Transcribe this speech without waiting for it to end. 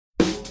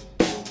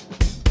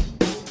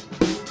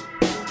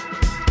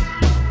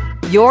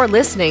You're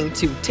listening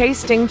to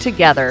Tasting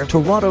Together.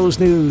 Toronto's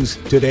news,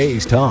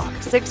 today's talk.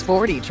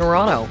 640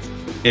 Toronto.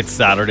 It's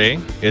Saturday.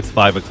 It's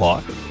 5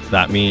 o'clock.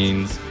 That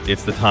means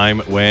it's the time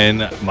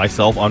when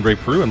myself, Andre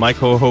Proulx, and my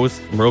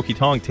co-host, Miroki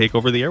Tong, take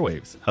over the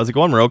airwaves. How's it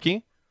going,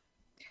 Miroki?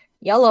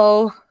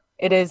 Yellow.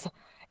 It's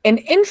been an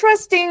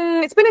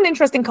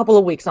interesting couple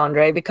of weeks,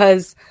 Andre,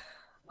 because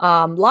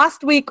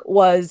last week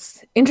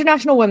was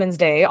International Women's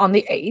Day on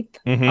the 8th.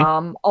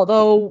 Mm-hmm.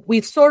 Although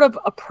we've sort of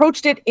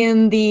approached it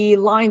in the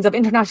lines of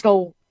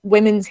International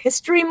Women's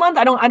History Month.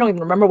 I don't even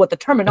remember what the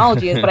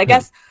terminology is, but I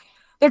guess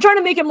they're trying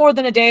to make it more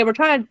than a day. We're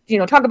trying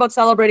to, talk about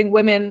celebrating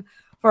women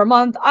for a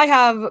month. I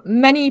have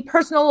many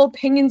personal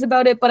opinions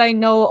about it, but I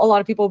know a lot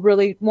of people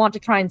really want to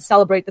try and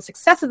celebrate the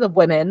successes of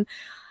women.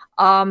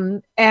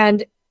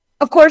 And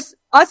of course,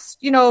 us,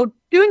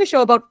 doing a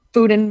show about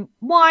food and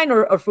wine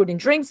or food and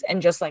drinks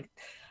and just like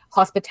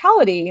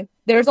hospitality,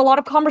 there's a lot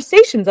of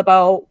conversations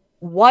about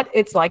what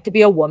it's like to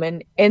be a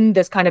woman in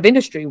this kind of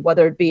industry,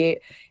 whether it be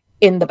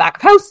in the back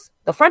of house,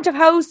 the front of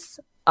house,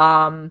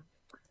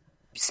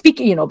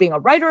 speaking, being a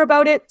writer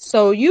about it.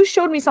 So you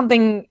showed me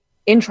something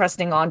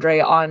interesting, Andre,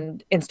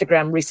 on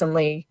Instagram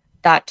recently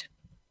that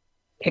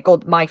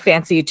tickled my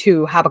fancy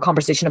to have a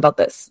conversation about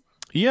this.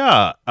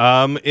 Yeah,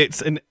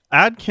 it's an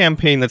ad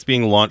campaign that's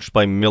being launched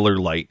by Miller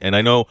Lite. And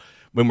I know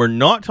when we're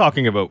not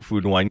talking about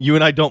food and wine, you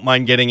and I don't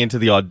mind getting into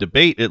the odd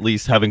debate, at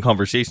least having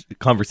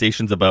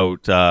conversations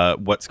about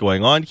what's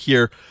going on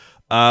here.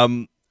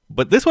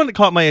 But this one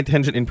caught my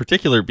attention in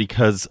particular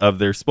because of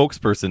their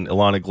spokesperson,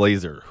 Ilana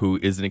Glazer, who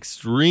is an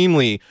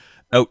extremely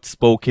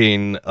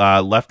outspoken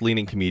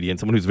left-leaning comedian,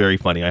 someone who's very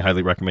funny. I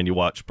highly recommend you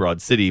watch Broad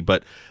City.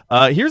 But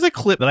here's a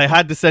clip that I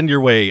had to send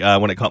your way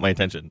when it caught my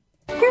attention.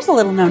 Here's a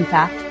little known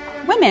fact.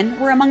 Women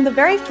were among the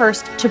very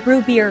first to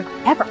brew beer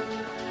ever.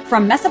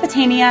 From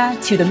Mesopotamia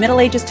to the Middle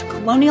Ages to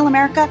colonial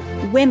America,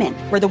 women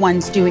were the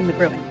ones doing the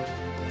brewing.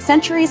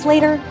 Centuries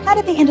later, how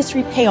did the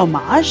industry pay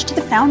homage to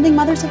the founding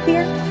mothers of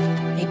beer?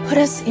 They put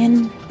us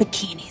in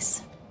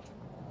bikinis.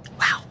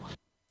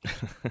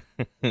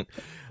 Wow.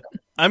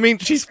 I mean,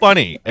 she's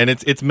funny, and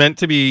it's meant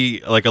to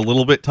be like a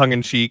little bit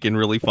tongue-in-cheek and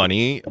really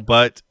funny,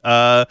 but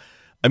I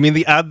mean,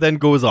 the ad then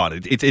goes on.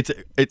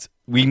 It's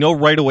we know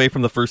right away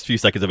from the first few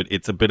seconds of it,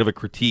 it's a bit of a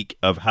critique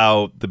of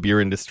how the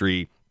beer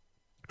industry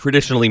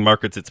traditionally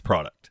markets its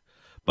product.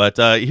 But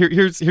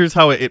here's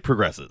how it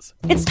progresses.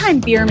 It's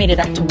time beer made it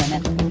up to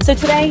women. So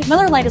today,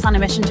 Miller Lite is on a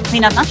mission to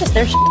clean up not just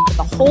their shit, but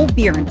the whole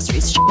beer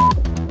industry's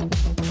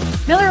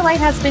shit. Miller Lite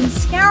has been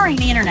scouring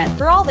the internet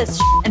for all this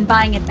shit and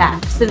buying it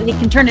back so that they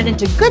can turn it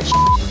into good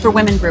shit for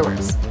women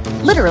brewers.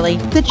 Literally,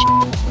 good shit.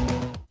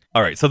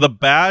 All right, so the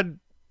bad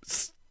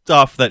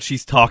stuff that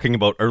she's talking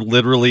about are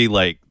literally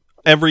like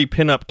every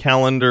pinup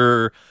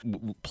calendar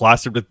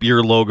plastered with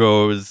beer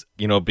logos,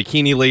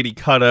 bikini lady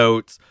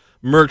cutouts,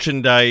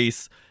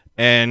 merchandise,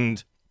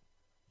 and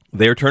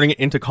they're turning it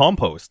into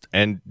compost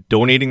and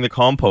donating the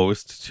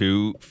compost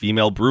to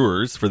female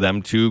brewers for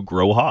them to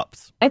grow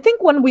hops. I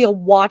think when we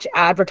watch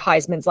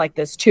advertisements like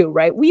this too,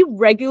 right, we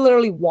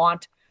regularly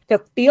want to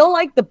feel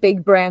like the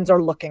big brands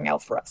are looking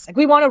out for us. Like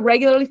we want to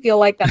regularly feel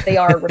like that they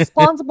are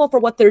responsible for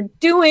what they're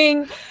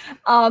doing,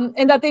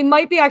 and that they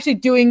might be actually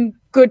doing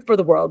good for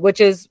the world,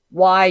 which is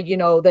why,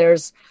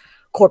 there's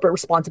corporate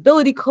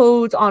responsibility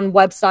codes on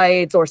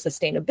websites or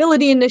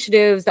sustainability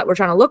initiatives that we're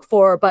trying to look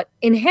for. But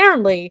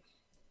inherently,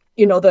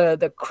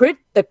 the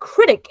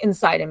critic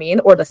inside of me,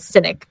 or the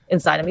cynic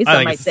inside of me,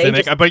 some might say.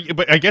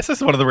 But I guess this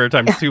is one of the rare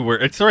times too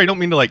where sorry, I don't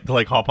mean to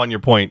like hop on your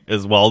point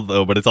as well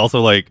though, but it's also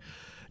like,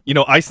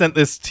 I sent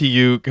this to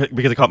you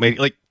because it caught me.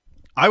 Like,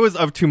 I was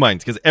of two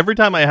minds because every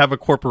time I have a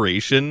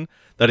corporation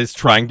that is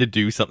trying to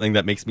do something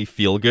that makes me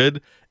feel good,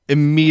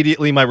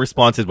 immediately my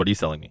response is, "What are you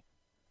selling me?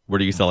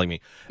 What are you selling me?"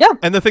 Yeah.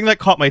 And the thing that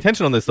caught my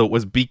attention on this though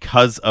was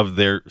because of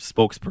their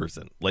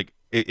spokesperson. Like,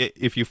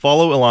 if you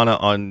follow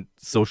Ilana on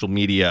social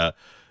media,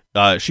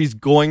 she's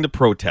going to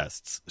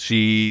protests.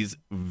 She's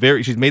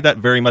made that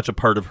very much a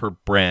part of her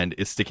brand,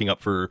 is sticking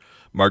up for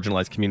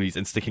marginalized communities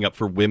and sticking up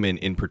for women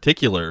in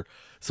particular.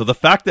 So the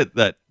fact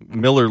that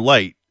Miller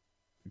Lite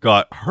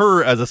got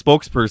her as a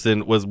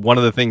spokesperson was one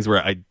of the things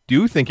where I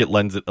do think it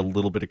lends it a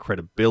little bit of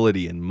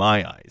credibility in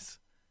my eyes.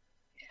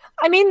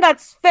 I mean,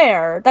 that's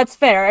fair.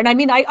 And I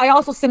mean, I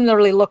also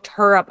similarly looked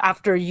her up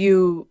after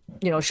you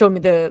showed me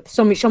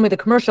the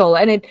commercial,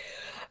 and it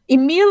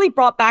immediately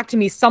brought back to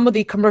me some of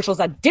the commercials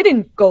that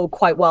didn't go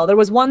quite well. There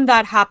was one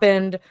that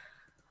happened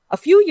a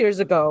few years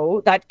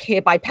ago that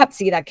came by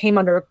Pepsi that came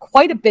under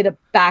quite a bit of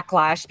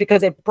backlash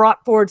because it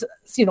brought forward,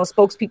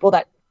 spokespeople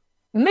that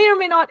may or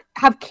may not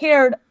have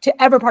cared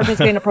to ever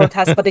participate in a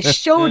protest, but they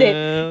showed it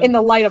in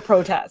the light of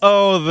protest.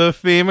 Oh, the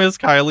famous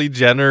Kylie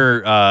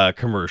Jenner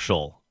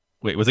commercial.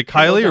 Wait, was it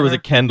Kylie or was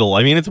it Kendall?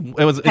 I mean, it's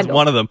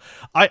one of them.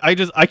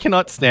 I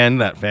cannot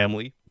stand that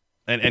family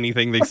and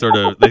anything they sort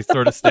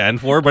of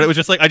stand for. But it was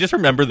just like, I just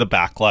remember the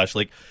backlash.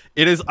 Like,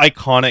 it is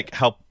iconic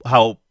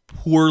how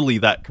poorly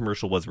that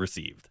commercial was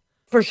received.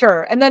 For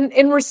sure. And then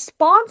in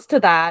response to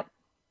that,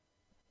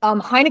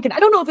 Heineken, I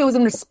don't know if it was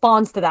in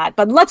response to that,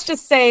 but let's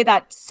just say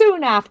that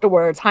soon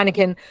afterwards,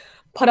 Heineken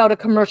put out a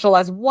commercial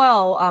as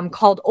well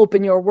called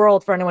Open Your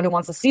World for anyone who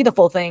wants to see the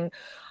full thing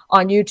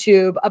on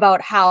YouTube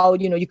about how,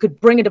 you could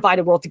bring a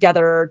divided world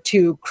together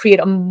to create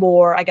a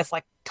more, I guess,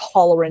 like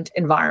tolerant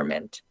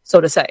environment,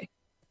 so to say.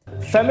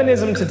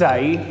 Feminism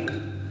today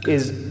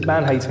is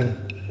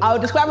man-hating. I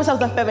would describe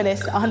myself as a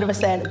feminist,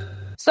 100%.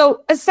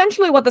 So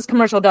essentially what this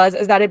commercial does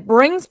is that it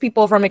brings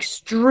people from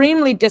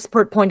extremely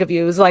disparate point of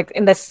views, like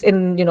in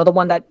the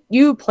one that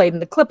you played in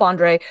the clip,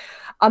 Andre,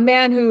 a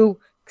man who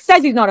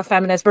says he's not a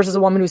feminist versus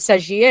a woman who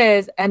says she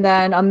is, and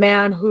then a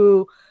man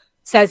who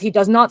says he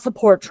does not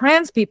support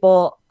trans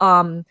people,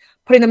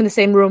 putting them in the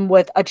same room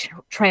with a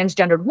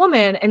transgendered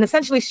woman, and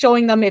essentially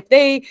showing them if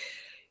they,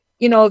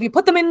 if you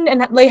put them in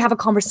and they have a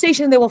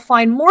conversation, they will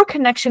find more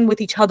connection with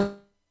each other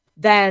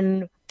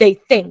than they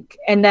think.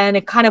 And then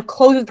it kind of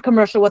closes the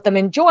commercial with them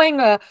enjoying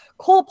a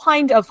cold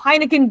pint of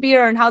Heineken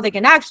beer and how they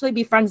can actually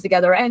be friends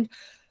together. And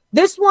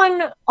this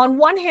one, on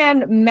one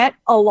hand, met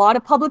a lot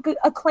of public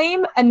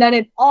acclaim, and then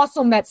it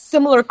also met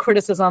similar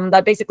criticism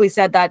that basically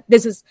said that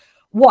this is,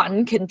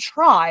 one,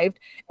 contrived,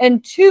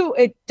 and two,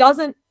 it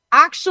doesn't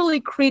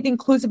actually create the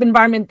inclusive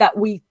environment that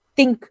we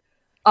think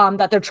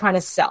that they're trying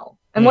to sell.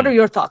 And what are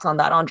your thoughts on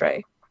that,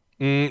 Andre?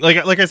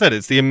 Like I said,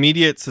 it's the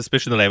immediate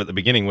suspicion that I have at the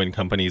beginning when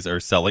companies are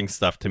selling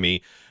stuff to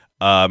me,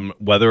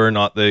 whether or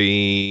not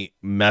the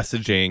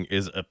messaging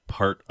is a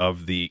part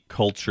of the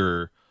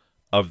culture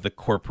of the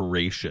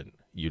corporation,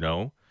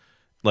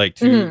 like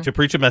to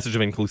preach a message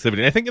of inclusivity.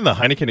 And I think in the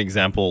Heineken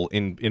example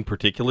in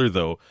particular,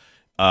 though,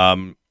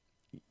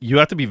 you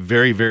have to be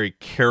very, very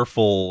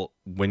careful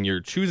when you're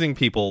choosing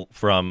people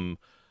from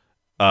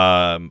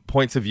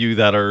points of view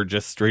that are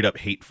just straight up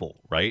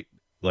hateful, right?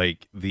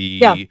 Like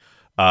the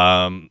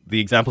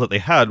example that they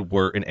had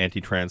were an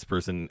anti-trans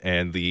person,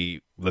 and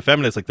the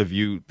feminist, like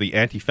the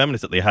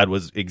anti-feminist that they had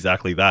was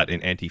exactly that,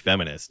 an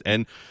anti-feminist.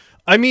 And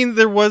I mean,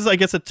 there was, I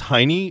guess, a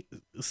tiny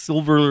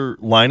silver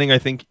lining, I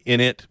think, in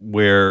it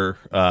where,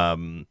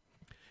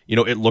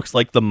 it looks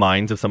like the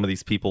minds of some of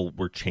these people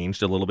were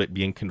changed a little bit,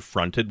 being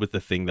confronted with the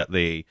thing that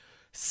they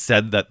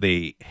said that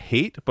they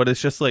hate. But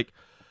it's just like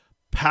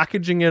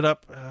packaging it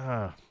up.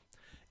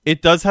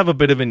 It does have a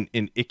bit of an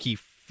icky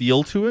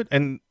feel to it,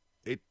 and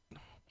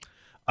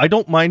I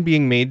don't mind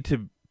being made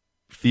to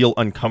feel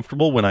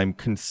uncomfortable when I'm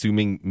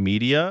consuming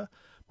media,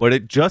 but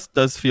it just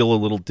does feel a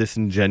little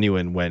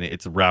disingenuous when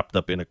it's wrapped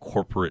up in a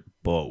corporate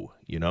bow,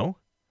 And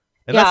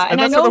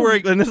that's sort of where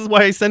and this is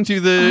why I sent you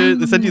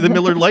the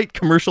Miller Lite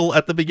commercial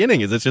at the beginning.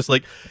 Is it's just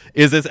like,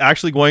 is this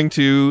actually going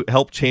to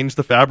help change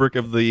the fabric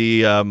of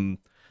the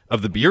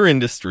beer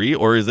industry,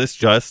 or is this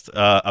just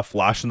a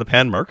flash in the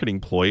pan marketing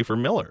ploy for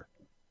Miller?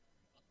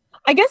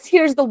 I guess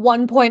here's the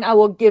one point I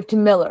will give to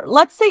Miller.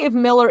 Let's say if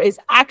Miller is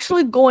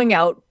actually going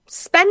out,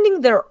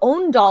 spending their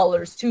own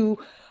dollars to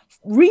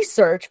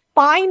research,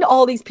 find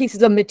all these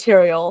pieces of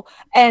material,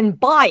 and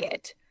buy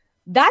it.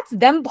 That's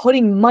them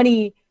putting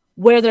money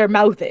where their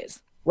mouth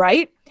is,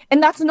 right?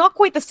 And that's not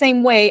quite the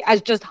same way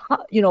as just,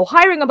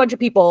 hiring a bunch of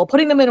people,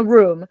 putting them in a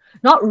room,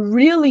 not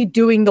really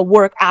doing the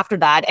work after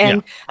that.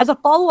 And as a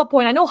follow-up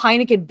point, I know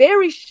Heineken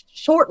very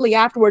shortly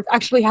afterwards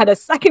actually had a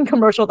second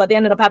commercial that they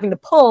ended up having to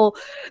pull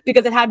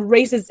because it had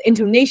racist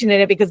intonation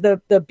in it because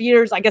the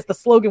beers, I guess the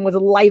slogan was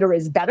lighter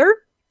is better.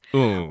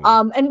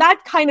 And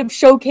that kind of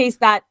showcased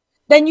that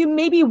then you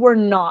maybe were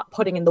not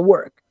putting in the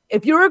work.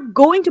 If you're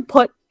going to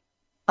put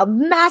a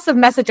massive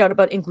message out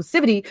about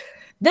inclusivity,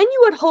 then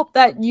you would hope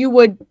that you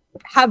would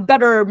have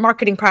better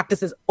marketing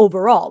practices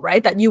overall,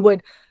 right? That you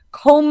would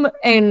comb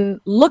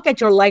and look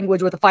at your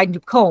language with a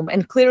fine-tooth comb.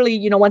 And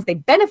clearly, once they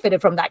benefited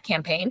from that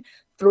campaign,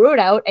 threw it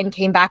out and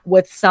came back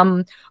with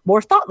some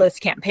more thoughtless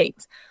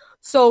campaigns.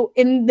 So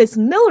in this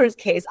Miller's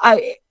case,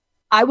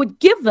 I would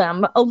give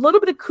them a little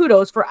bit of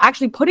kudos for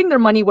actually putting their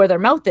money where their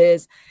mouth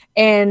is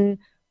and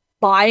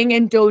buying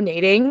and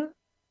donating,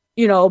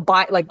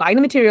 buying the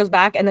materials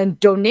back and then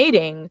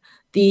donating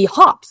the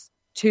hops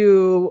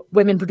to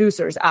women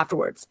producers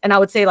afterwards. And I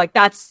would say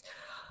that's,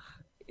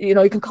 you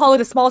can call it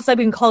a small step,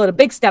 you can call it a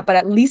big step, but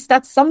at least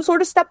that's some sort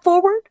of step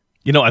forward.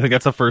 I think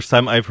that's the first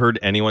time I've heard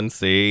anyone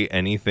say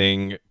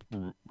anything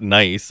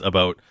nice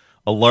about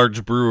a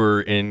large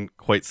brewer in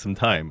quite some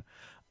time.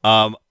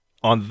 On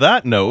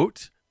that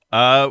note,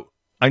 I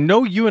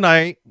know you and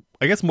I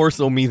guess more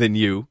so me than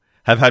you,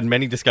 have had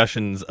many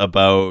discussions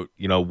about,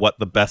 what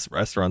the best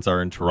restaurants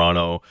are in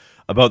Toronto,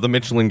 about the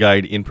Michelin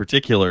Guide in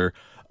particular.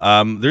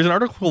 There's an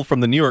article from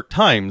the New York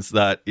Times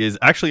that is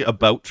actually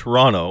about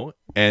Toronto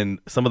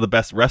and some of the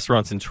best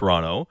restaurants in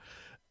Toronto.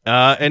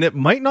 And it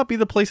might not be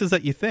the places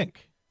that you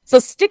think. So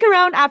stick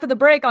around after the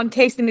break on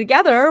Tasting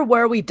Together,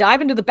 where we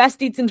dive into the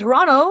best eats in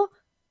Toronto,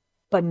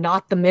 but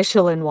not the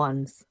Michelin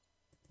ones.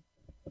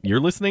 You're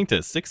listening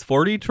to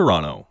 640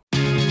 Toronto.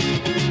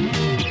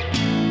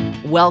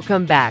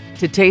 Welcome back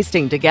to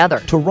Tasting Together.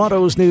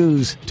 Toronto's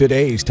news,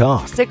 today's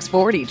talk.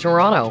 640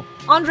 Toronto.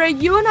 Andre,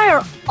 you and I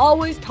are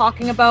always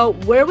talking about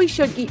where we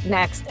should eat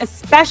next,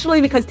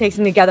 especially because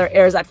Tasting Together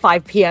airs at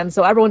 5 p.m.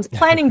 So everyone's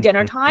planning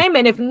dinner time.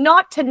 And if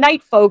not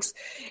tonight, folks,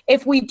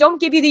 if we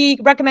don't give you the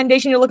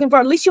recommendation you're looking for,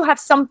 at least you have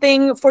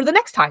something for the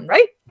next time,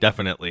 right?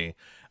 Definitely.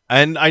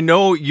 And I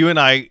know you and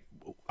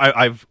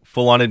I've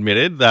full on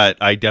admitted that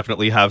I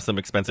definitely have some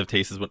expensive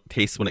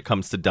tastes when it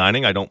comes to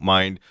dining. I don't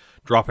mind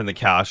dropping the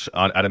cash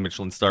at a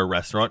Michelin star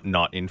restaurant,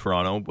 not in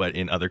Toronto, but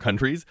in other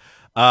countries.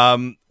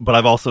 But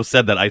I've also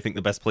said that I think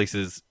the best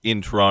places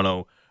in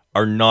Toronto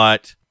are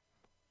not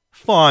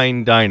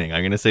fine dining.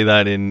 I'm going to say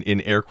that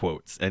in air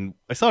quotes. And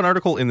I saw an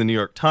article in the New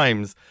York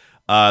Times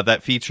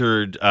that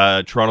featured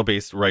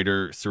Toronto-based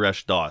writer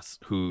Suresh Das,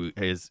 who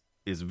is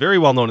very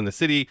well known in the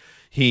city.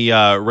 He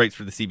writes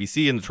for the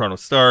CBC and the Toronto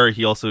Star.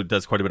 He also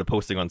does quite a bit of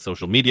posting on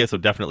social media, so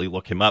definitely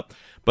look him up.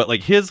 But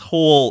like his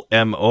whole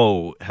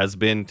MO has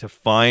been to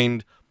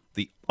find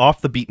the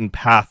off the beaten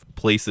path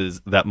places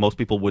that most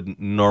people wouldn't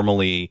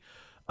normally,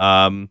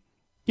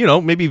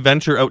 maybe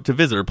venture out to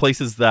visit, or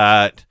places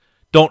that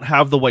don't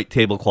have the white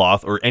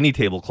tablecloth or any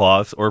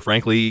tablecloths or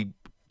frankly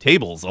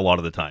tables a lot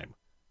of the time.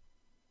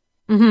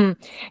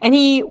 Mm-hmm. And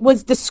he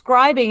was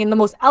describing in the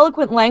most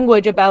eloquent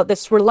language about the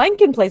Sri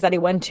Lankan place that he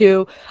went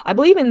to, I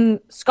believe in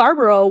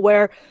Scarborough,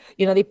 where,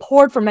 they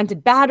poured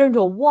fermented batter into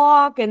a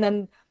wok, and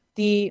then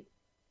the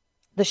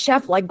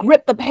chef like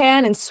gripped the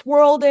pan and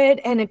swirled it,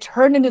 and it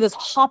turned into this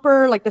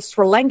hopper, like the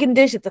Sri Lankan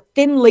dish. It's a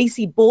thin,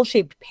 lacy,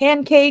 bowl-shaped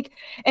pancake,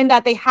 and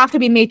that they have to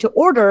be made to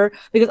order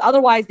because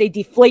otherwise they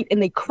deflate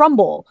and they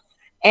crumble.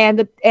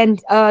 And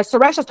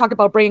Suresh has talked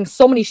about bringing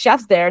so many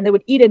chefs there, and they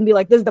would eat it and be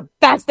like, this is the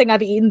best thing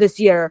I've eaten this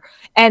year.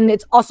 And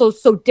it's also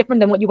so different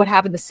than what you would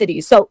have in the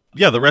city. So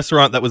yeah, the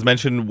restaurant that was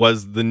mentioned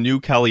was the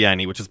New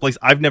Kalyani, which is a place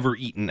I've never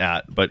eaten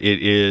at, but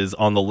it is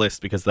on the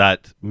list because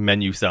that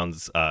menu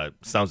sounds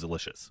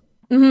delicious.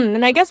 Mm-hmm.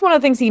 And I guess one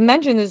of the things he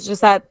mentioned is just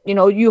that,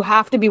 you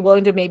have to be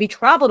willing to maybe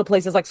travel to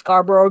places like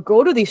Scarborough or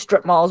go to these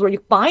strip malls where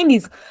you find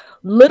these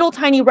little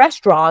tiny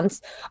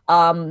restaurants,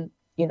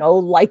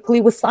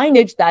 likely with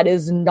signage that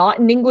is not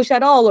in English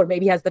at all, or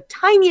maybe has the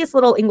tiniest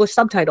little English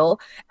subtitle,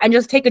 and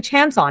just take a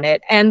chance on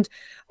it. And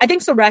I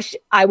think Suresh,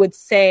 I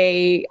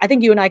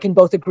think you and I can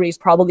both agree, is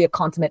probably a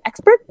consummate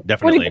expert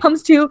Definitely. when it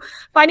comes to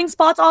finding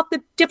spots off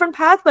the different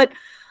paths. But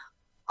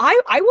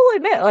I will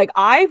admit, like,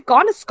 I've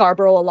gone to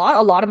Scarborough a lot.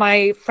 A lot of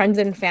my friends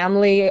and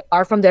family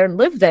are from there and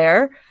live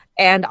there,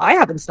 and I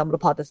haven't stumbled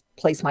upon this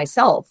place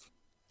myself.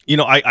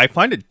 I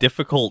find it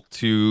difficult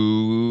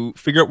to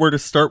figure out where to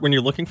start when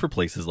you're looking for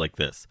places like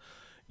this.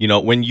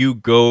 When you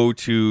go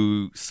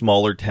to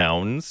smaller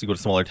towns,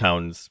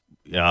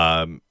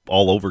 all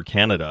over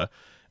Canada,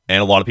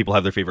 and a lot of people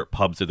have their favorite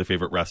pubs or their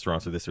favorite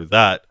restaurants or this or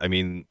that. I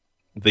mean,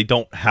 they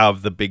don't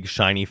have the big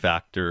shiny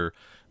factor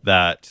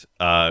that,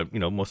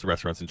 most of the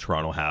restaurants in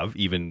Toronto have,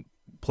 even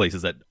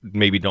places that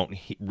maybe don't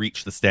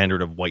reach the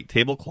standard of white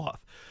tablecloth.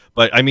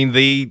 But I mean,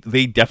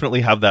 they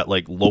definitely have that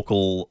like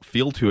local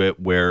feel to it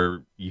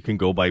where you can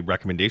go by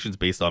recommendations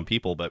based on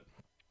people. But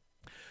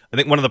I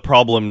think one of the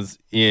problems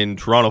in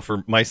Toronto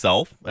for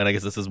myself, and I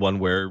guess this is one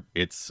where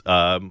it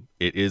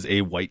is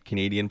a white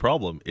Canadian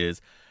problem, is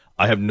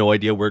I have no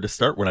idea where to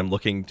start when I'm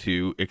looking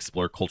to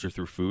explore culture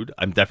through food.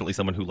 I'm definitely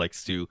someone who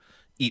likes to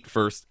eat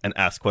first and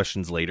ask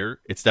questions later.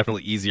 It's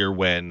definitely easier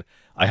when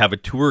I have a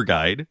tour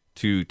guide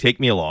to take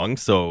me along.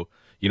 So,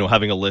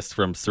 having a list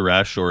from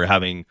Suresh or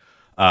having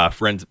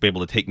friends be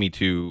able to take me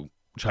to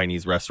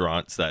Chinese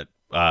restaurants that,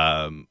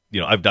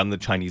 I've done the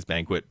Chinese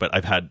banquet, but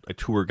I've had a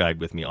tour guide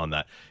with me on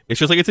that. It's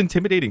just like, it's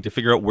intimidating to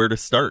figure out where to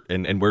start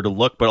and where to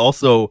look. But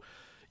also,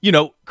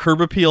 curb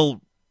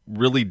appeal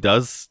really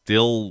does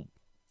still,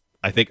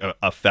 I think,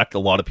 affect a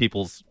lot of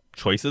people's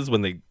choices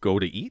when they go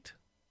to eat.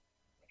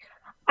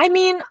 I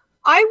mean,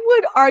 I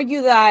would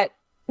argue that,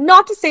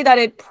 not to say that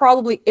it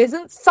probably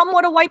isn't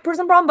somewhat a white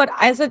person problem, but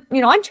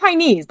I'm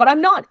Chinese, but I'm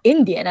not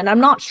Indian, and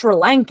I'm not Sri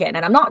Lankan,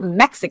 and I'm not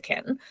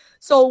Mexican.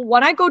 So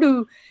when I go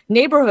to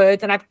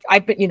neighborhoods, and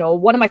I've been,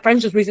 one of my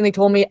friends just recently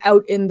told me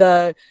out in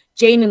the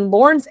Jane and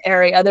Lawrence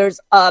area, there's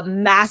a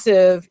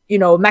massive,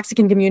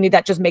 Mexican community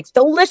that just makes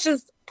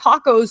delicious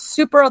tacos,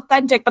 super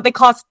authentic, but they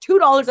cost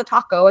 $2 a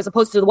taco as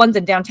opposed to the ones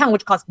in downtown,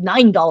 which cost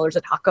 $9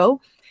 a taco.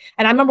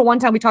 And I remember one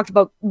time we talked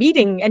about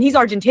meeting, and he's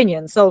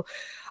Argentinian, so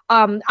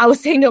I was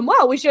saying to him,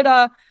 well, we should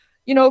go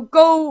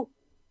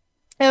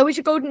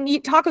and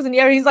eat tacos in the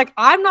area. He's like,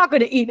 I'm not going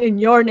to eat in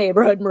your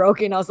neighborhood,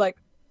 Miroki. And I was like,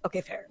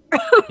 okay, fair.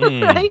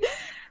 Right?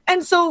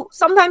 And so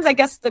sometimes I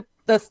guess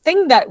the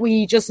thing that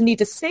we just need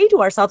to say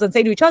to ourselves and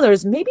say to each other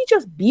is maybe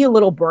just be a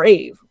little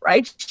brave,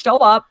 right? Show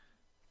up,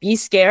 be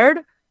scared,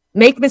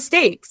 make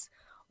mistakes.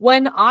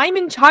 When I'm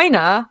in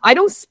China, I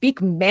don't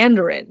speak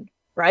Mandarin,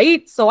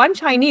 right? So I'm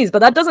Chinese, but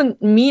that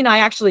doesn't mean I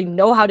actually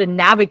know how to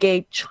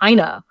navigate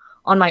China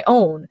on my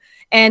own.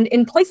 And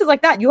in places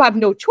like that, you have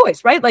no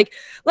choice, right? Like,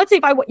 let's say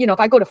if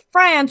I go to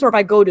France or if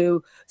I go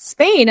to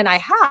Spain, and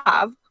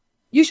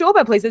you show up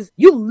at places,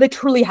 you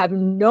literally have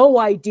no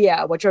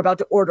idea what you're about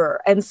to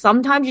order. And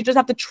sometimes you just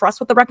have to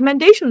trust what the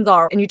recommendations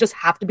are, and you just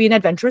have to be an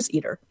adventurous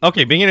eater.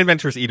 Okay, being an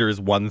adventurous eater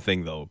is one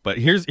thing, though. But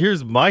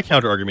here's my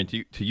counter argument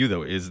to you,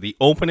 though, is the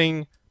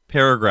opening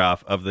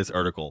paragraph of this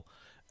article.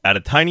 At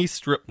a tiny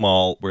strip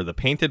mall where the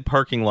painted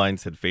parking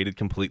lines had faded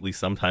completely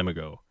some time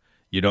ago.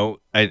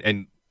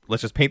 And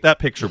let's just paint that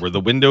picture where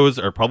the windows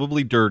are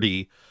probably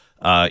dirty.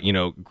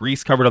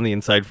 Grease covered on the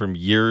inside from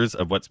years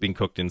of what's being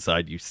cooked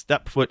inside. You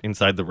step foot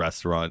inside the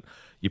restaurant.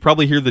 You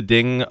probably hear the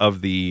ding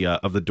of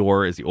the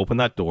door as you open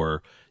that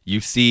door. You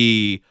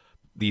see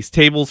these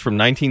tables from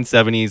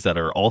 1970s that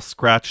are all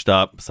scratched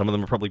up. Some of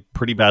them are probably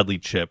pretty badly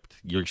chipped.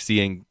 You're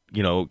seeing,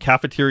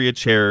 cafeteria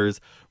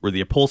chairs where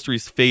the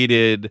upholstery's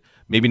faded,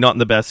 maybe not in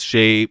the best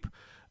shape.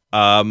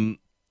 And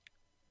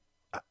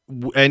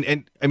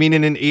I mean,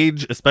 in an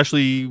age,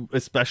 especially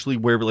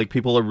where like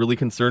people are really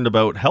concerned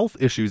about health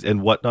issues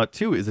and whatnot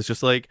too, is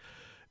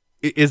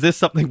this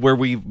something where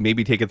we've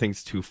maybe taken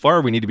things too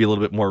far? We need to be a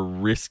little bit more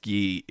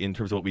risky in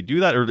terms of what we do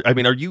that. Or, I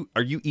mean, are you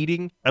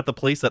eating at the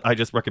place that I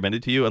just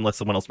recommended to you unless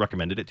someone else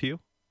recommended it to you?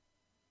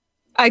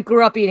 I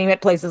grew up eating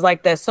at places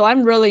like this, so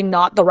I'm really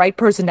not the right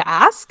person to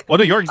ask. Well,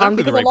 no, you're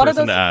exactly the right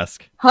person to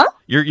ask. Huh?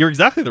 You're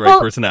exactly the right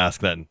person to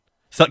ask then.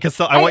 Because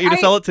I want you to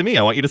sell it to me.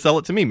 I want you to sell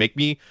it to me. Make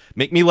me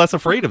less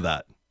afraid of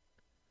that.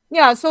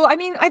 Yeah, so I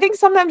mean, I think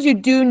sometimes you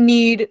do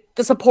need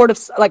the support of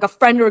like a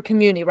friend or a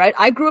community, right?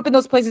 I grew up in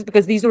those places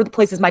because these were the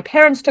places my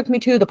parents took me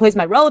to, the place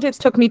my relatives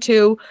took me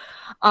to.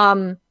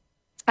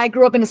 I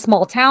grew up in a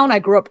small town. I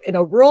grew up in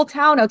a rural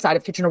town outside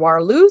of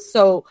Kitchener-Waterloo.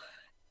 So,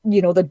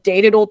 the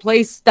dated old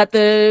place that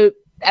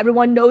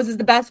everyone knows is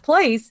the best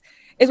place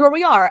is where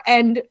we are.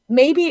 And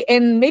maybe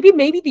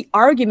the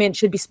argument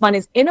should be spun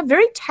is in a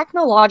very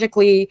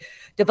technologically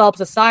developed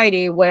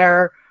society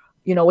where,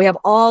 we have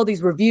all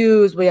these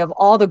reviews, we have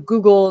all the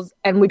Googles,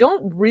 and we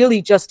don't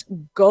really just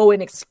go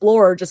and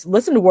explore, just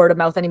listen to word of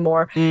mouth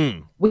anymore.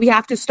 We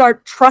have to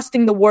start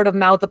trusting the word of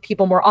mouth of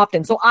people more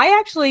often. So I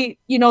actually,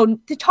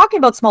 talking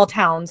about small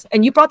towns,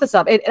 and you brought this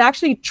up, it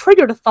actually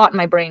triggered a thought in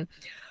my brain.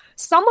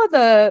 Some of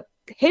the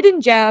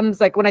hidden gems,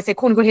 like when I say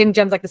quote unquote hidden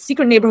gems, like the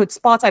secret neighborhood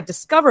spots I've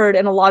discovered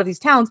in a lot of these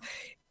towns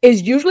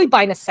is usually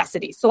by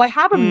necessity. So I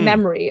have a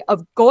memory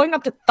of going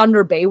up to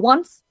Thunder Bay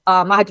once.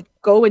 I had to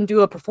go and do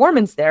a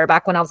performance there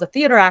back when I was a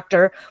theater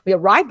actor. We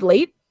arrived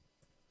late.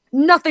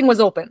 Nothing was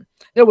open.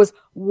 There was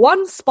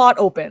one spot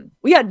open.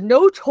 We had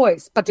no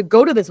choice but to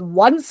go to this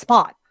one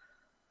spot.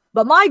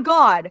 But my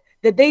God,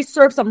 did they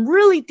serve some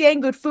really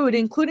dang good food,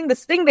 including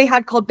this thing they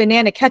had called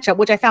banana ketchup,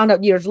 which I found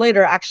out years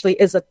later actually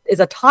is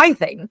a Thai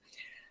thing.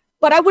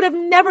 But I would have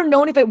never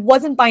known if it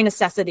wasn't by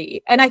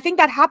necessity. And I think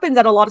that happens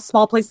at a lot of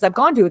small places I've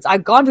gone to.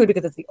 I've gone to it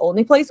because it's the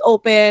only place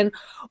open,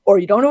 or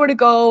you don't know where to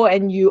go,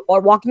 and you are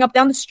walking up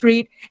down the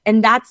street,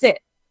 and that's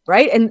it,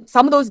 right? And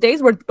some of those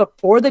days were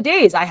before the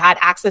days I had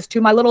access to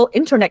my little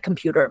internet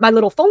computer, my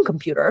little phone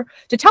computer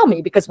to tell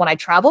me, because when I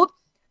traveled,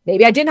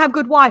 maybe I didn't have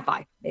good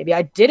Wi-Fi. Maybe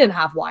I didn't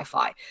have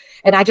Wi-Fi,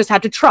 and I just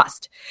had to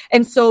trust.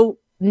 And so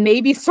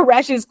maybe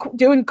Suresh is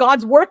doing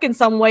God's work in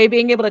some way,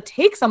 being able to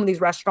take some of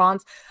these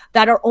restaurants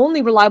that are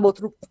only reliable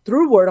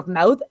through word of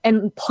mouth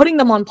and putting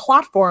them on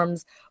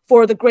platforms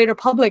for the greater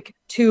public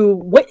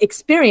to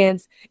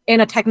experience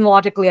in a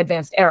technologically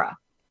advanced era.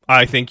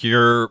 I think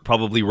you're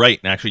probably right.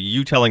 And actually,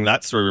 you telling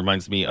that story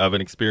reminds me of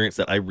an experience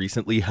that I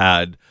recently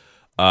had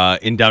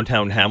in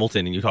downtown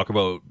Hamilton. And you talk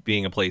about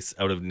being a place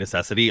out of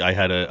necessity. I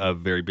had a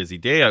very busy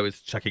day. I was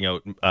checking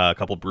out a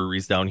couple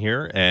breweries down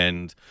here,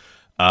 and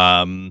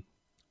I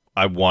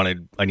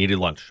needed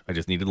lunch. I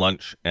just needed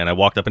lunch. And I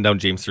walked up and down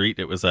James Street.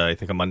 It was, I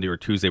think, a Monday or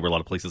Tuesday where a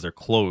lot of places are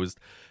closed.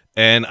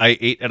 And I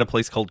ate at a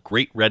place called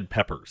Great Red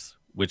Peppers,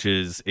 which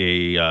is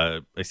a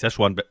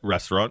Szechuan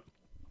restaurant.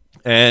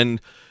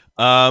 And,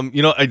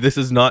 this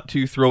is not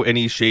to throw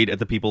any shade at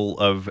the people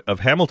of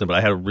Hamilton, but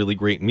I had a really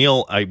great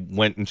meal. I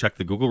went and checked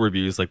the Google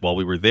reviews while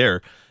we were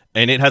there,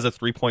 and it has a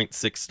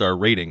 3.6 star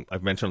rating.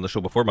 I've mentioned on the show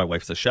before, my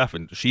wife's a chef,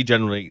 and she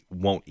generally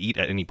won't eat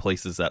at any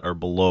places that are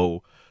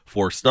below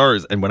 4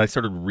 stars. And when I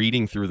started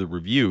reading through the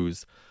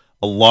reviews,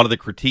 a lot of the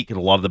critique and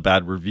a lot of the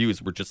bad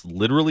reviews were just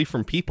literally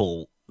from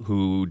people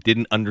who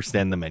didn't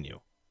understand the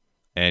menu,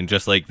 and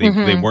just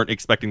they weren't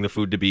expecting the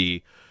food to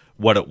be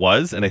what it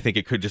was. And I think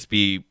it could just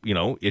be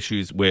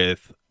issues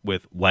with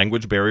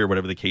language barrier,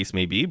 whatever the case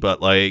may be. But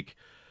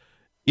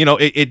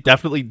it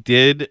definitely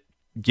did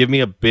give me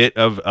a bit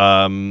of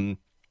a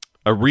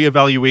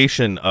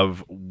reevaluation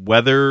of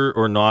whether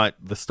or not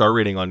the star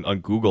rating on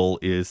Google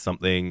is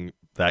something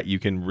that you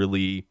can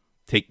really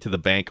take to the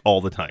bank all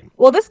the time.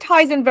 Well, this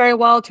ties in very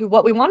well to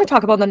what we want to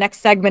talk about in the next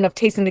segment of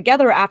Tasting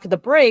Together after the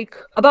break,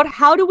 about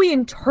how do we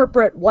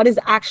interpret what is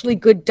actually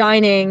good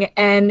dining,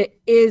 and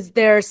is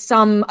there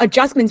some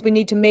adjustments we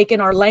need to make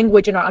in our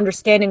language and our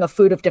understanding of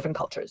food of different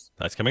cultures?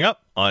 That's coming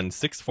up on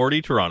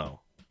 640 Toronto.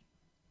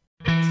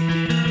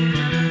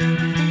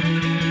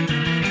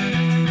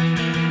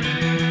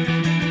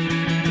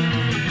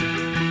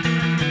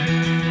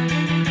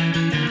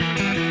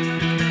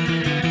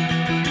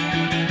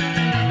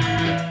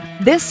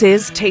 This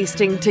is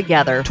Tasting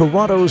Together.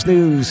 Toronto's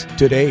news,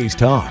 today's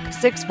talk.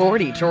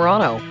 640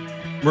 Toronto.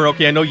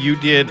 Miroki, I know you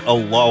did a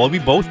lot. Well, we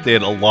both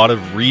did a lot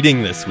of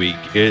reading this week.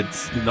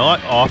 It's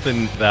not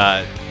often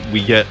that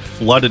we get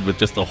flooded with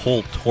just a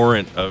whole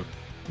torrent of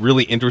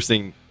really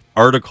interesting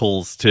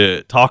articles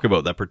to talk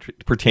about that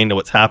pertain to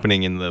what's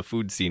happening in the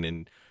food scene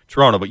in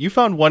Toronto. But you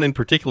found one in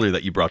particular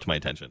that you brought to my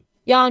attention.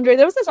 Yeah, Andre,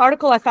 there was this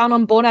article I found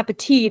on Bon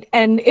Appetit,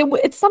 and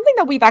it's something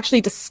that we've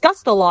actually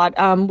discussed a lot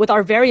with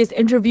our various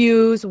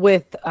interviews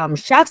with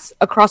chefs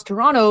across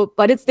Toronto,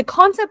 but it's the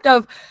concept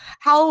of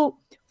how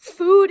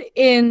food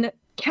in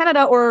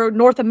Canada or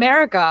North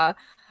America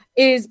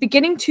is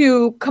beginning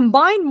to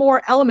combine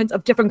more elements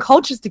of different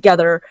cultures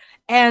together.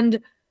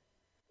 And,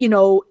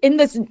 in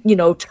this,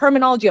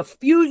 terminology of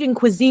fusion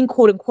cuisine,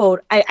 quote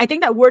unquote, I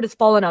think that word has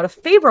fallen out of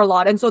favor a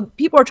lot. And so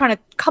people are trying to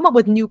come up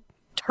with new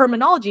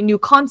terminology, new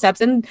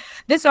concepts. And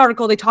this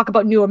article, they talk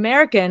about New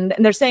American,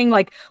 and they're saying,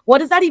 like, what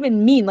does that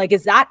even mean? Like,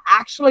 is that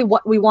actually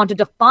what we want to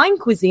define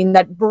cuisine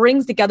that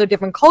brings together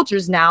different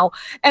cultures now?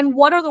 And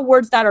what are the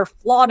words that are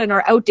flawed and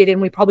are outdated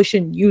and we probably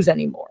shouldn't use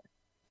anymore?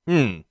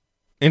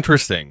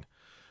 Interesting.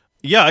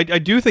 Yeah, I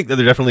do think that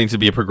there definitely needs to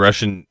be a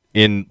progression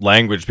in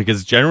language,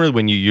 because generally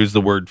when you use the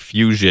word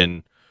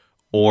fusion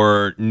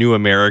or New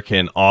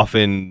American,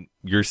 often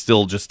you're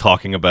still just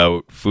talking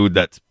about food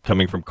that's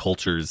coming from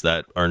cultures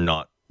that are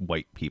not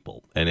white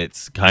people, and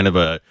it's kind of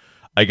a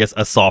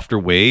softer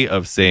way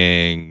of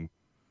saying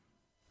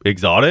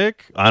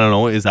exotic. I don't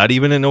know, is that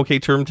even an okay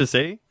term to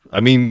say?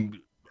 I mean,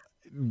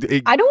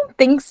 I don't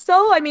think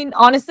so. I mean,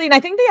 honestly, and I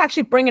think they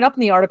actually bring it up in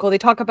the article. They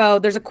talk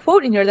about, there's a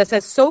quote in here that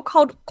says,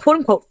 so-called quote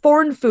unquote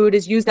foreign food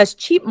is used as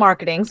cheap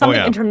marketing,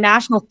 something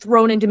international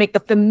thrown in to make the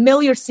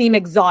familiar seem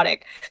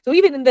exotic. So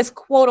even in this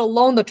quote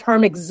alone, the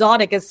term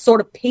exotic is sort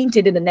of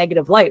painted in a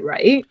negative light,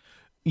 right?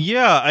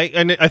 Yeah,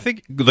 I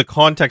think the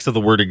context of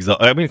the word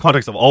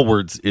context of all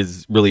words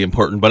is really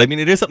important. But I mean,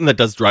 it is something that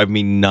does drive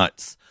me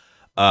nuts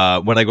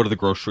when I go to the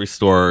grocery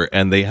store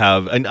and they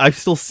have, and I've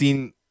still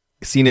seen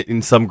it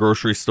in some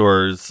grocery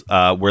stores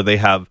where they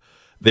have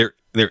their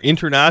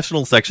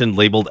international section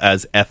labeled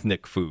as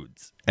ethnic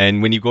foods,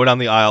 and when you go down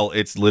the aisle,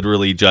 it's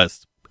literally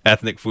just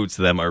ethnic foods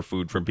to them are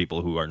food from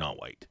people who are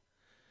not white.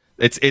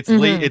 It's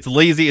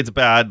lazy, it's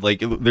bad.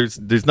 Like,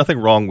 there's nothing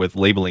wrong with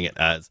labeling it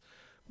as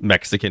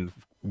Mexican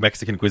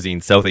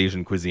cuisine, South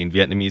Asian cuisine,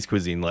 Vietnamese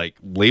cuisine. Like,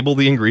 label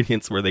the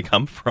ingredients where they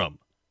come from.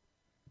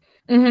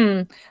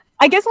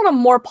 I guess on a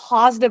more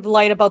positive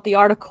light about the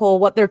article,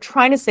 what they're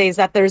trying to say is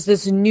that there's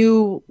this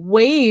new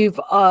wave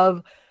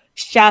of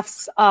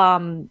chefs,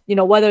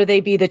 whether they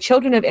be the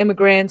children of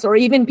immigrants or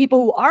even people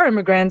who are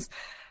immigrants,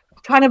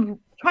 trying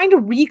to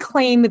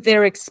reclaim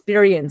their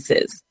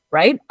experiences,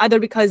 right? Either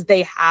because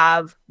they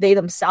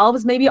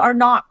themselves maybe are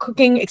not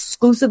cooking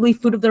exclusively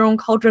food of their own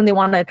culture and they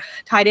want to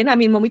tie it in. I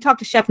mean, when we talked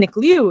to Chef Nick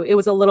Liu, it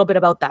was a little bit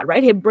about that,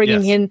 right? Him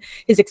bringing in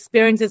his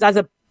experiences as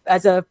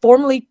a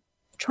formerly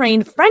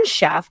trained French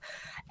chef,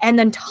 and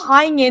then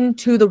tying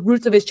into the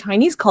roots of his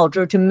Chinese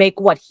culture to make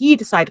what he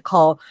decided to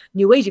call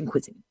New Asian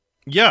cuisine.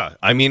 Yeah,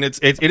 I mean,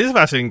 it is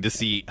fascinating to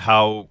see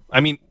how,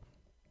 I mean,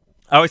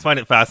 I always find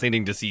it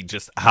fascinating to see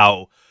just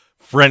how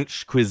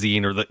French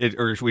cuisine, or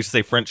we should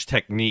say French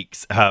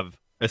techniques, have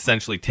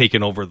essentially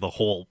taken over the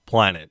whole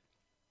planet.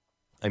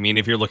 I mean,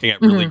 if you're looking at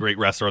really great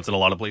restaurants in a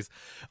lot of places,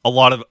 a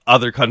lot of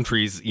other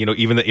countries,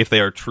 even if they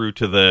are true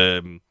to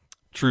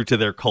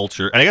their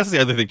culture, and I guess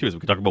the other thing too is we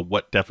can talk about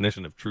what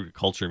definition of true to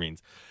culture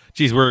means.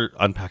 Geez, we're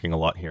unpacking a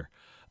lot here.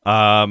 But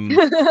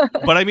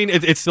I mean,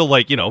 it's still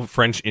like,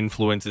 French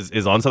influence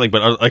is on something,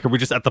 but are we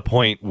just at the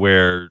point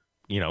where,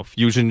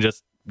 fusion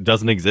just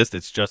doesn't exist?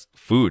 It's just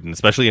food. And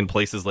especially in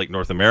places like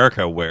North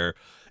America where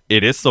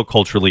it is so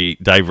culturally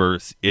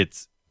diverse,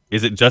 is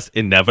it just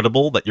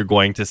inevitable that you're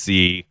going to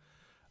see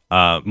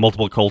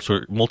multiple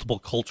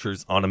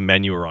cultures on a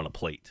menu or on a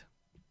plate?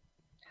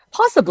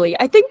 Possibly.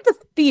 I think the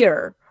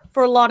fear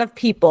for a lot of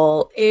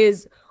people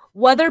is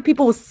whether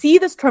people will see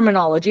this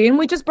terminology, and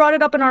we just brought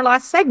it up in our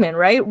last segment,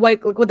 right?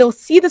 Like they'll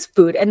see this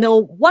food and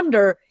they'll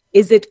wonder,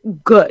 is it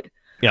good?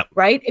 Yeah.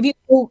 Right. If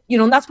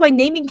that's why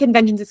naming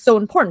conventions is so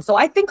important. So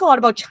I think a lot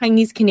about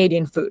Chinese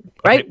Canadian food,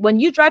 right? Okay. When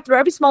you drive through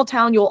every small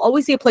town, you'll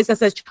always see a place that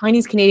says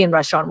Chinese Canadian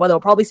restaurant, where they'll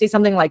probably say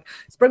something like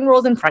spring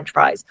rolls and French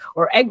fries,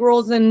 or egg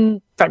rolls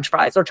and French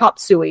fries, or chop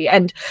suey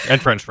and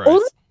French fries.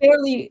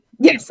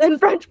 And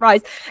French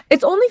fries.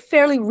 It's only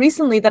fairly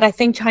recently that I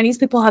think Chinese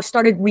people have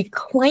started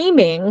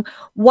reclaiming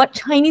what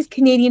Chinese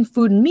Canadian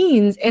food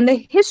means and the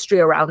history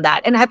around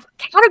that, and have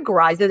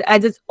categorized it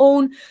as its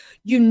own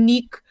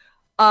unique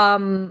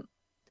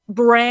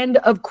brand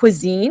of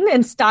cuisine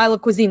and style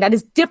of cuisine that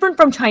is different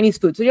from Chinese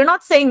food. So you're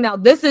not saying now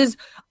this is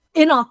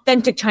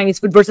inauthentic Chinese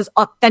food versus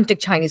authentic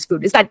Chinese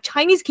food. It's that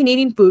Chinese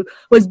Canadian food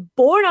was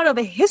born out of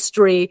a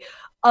history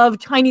of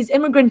Chinese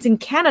immigrants in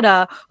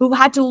Canada who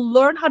had to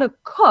learn how to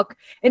cook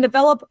and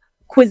develop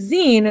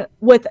cuisine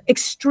with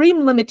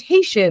extreme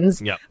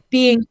limitations,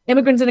 being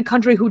immigrants in a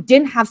country who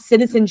didn't have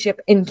citizenship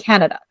in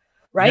Canada.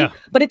 Right. Yeah.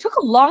 But it took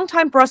a long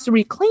time for us to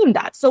reclaim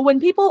that. So when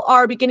people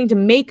are beginning to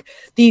make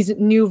these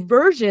new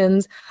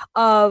versions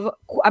of,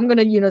 I'm going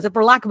to use it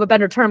for lack of a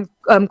better term,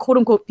 quote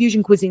unquote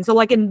fusion cuisine. So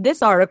like in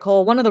this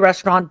article, one of the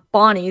restaurant,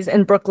 Bonnie's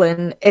in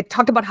Brooklyn, it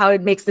talked about how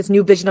it makes this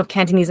new vision of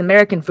Cantonese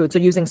American food. So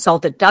using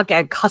salted duck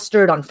egg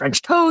custard on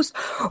French toast,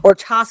 or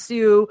char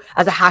siu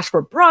as a hash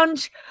for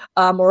brunch,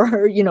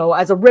 or,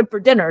 as a rib for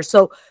dinner.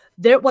 So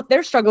what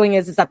they're struggling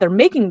is that they're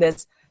making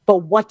this, but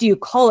what do you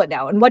call it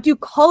now? And what do you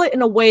call it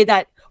in a way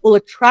that will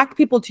attract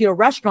people to your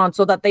restaurant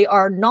so that they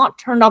are not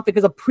turned off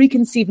because of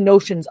preconceived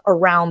notions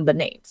around the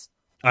names.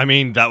 I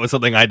mean, that was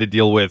something I had to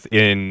deal with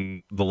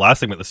in the last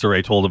segment, the story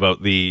I told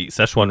about the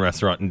Szechuan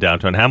restaurant in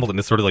downtown Hamilton.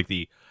 It's sort of like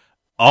the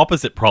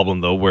opposite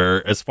problem, though,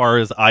 where as far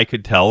as I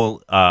could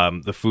tell,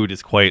 the food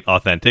is quite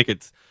authentic.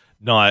 It's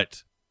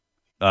not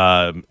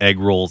egg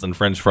rolls and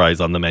French fries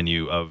on the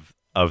menu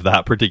of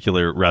that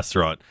particular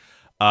restaurant.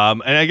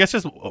 And I guess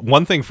just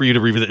one thing for you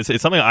to revisit,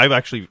 it's something I've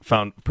actually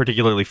found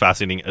particularly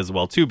fascinating as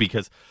well, too,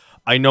 because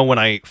I know when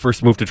I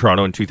first moved to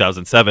Toronto in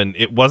 2007,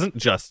 it wasn't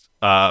just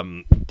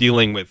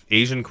dealing with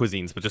Asian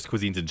cuisines, but just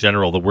cuisines in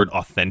general. The word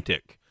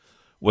authentic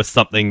was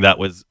something that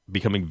was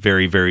becoming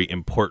very, very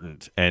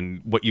important. And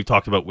what you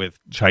talked about with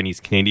Chinese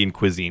Canadian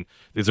cuisine,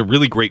 there's a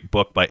really great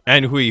book by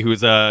Anne Hui,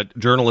 who's a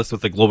journalist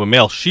with the Globe and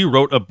Mail. She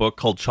wrote a book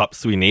called Chop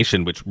Suey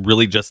Nation, which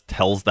really just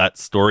tells that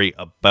story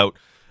about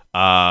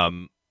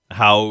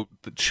how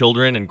the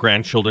children and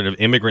grandchildren of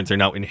immigrants are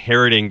now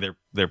inheriting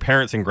their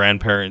parents' and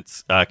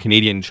grandparents'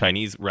 Canadian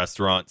Chinese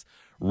restaurants,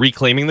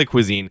 reclaiming the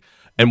cuisine.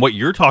 And what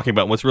you're talking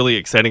about, what's really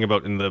exciting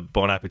about in the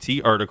Bon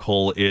Appetit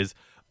article is,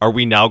 are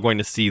we now going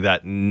to see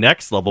that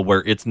next level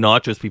where it's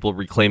not just people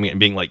reclaiming it and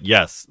being like,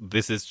 yes,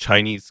 this is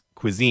Chinese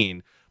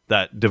cuisine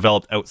that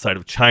developed outside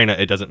of China.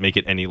 It doesn't make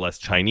it any less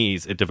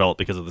Chinese. It developed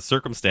because of the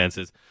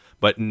circumstances.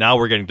 But now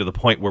we're getting to the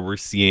point where we're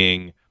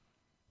seeing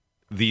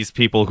these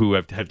people who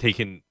have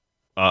taken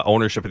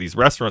ownership of these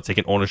restaurants,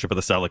 taking ownership of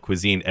the style of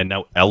cuisine, and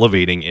now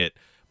elevating it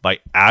by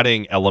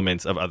adding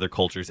elements of other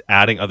cultures,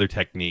 adding other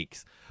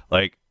techniques.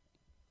 Like,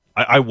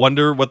 I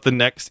wonder what the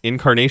next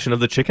incarnation of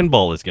the chicken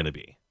ball is going to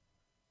be.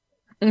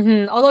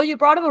 Mm-hmm. Although you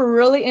brought up a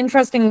really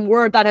interesting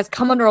word that has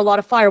come under a lot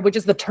of fire, which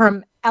is the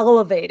term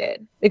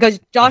elevated. Because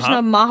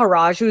Joshna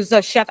Maharaj, who's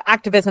a chef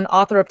activist and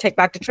author of Take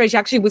Back to Trade, she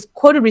actually was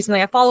quoted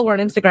recently. I follow her on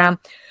Instagram.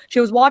 She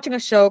was watching a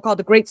show called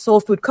The Great Soul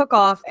Food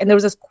Cook-Off, and there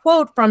was this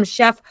quote from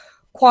Chef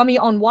Kwame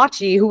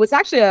Onwuachi, who was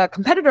actually a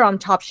competitor on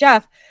Top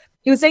Chef.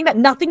 He was saying that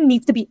nothing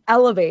needs to be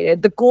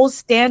elevated. The gold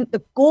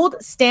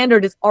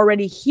standard is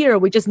already here.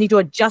 We just need to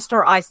adjust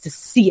our eyes to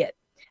see it.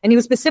 And he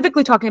was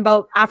specifically talking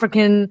about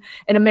African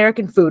and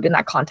American food in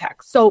that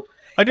context. So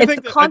it's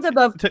the concept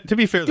of, to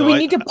be fair, do we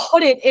need to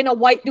put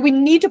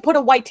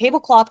a white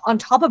tablecloth on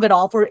top of it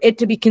all for it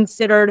to be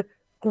considered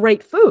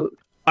great food?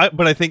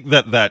 But I think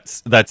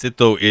that's it,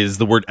 though, is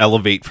the word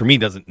elevate for me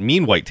doesn't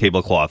mean white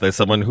tablecloth. As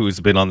someone who's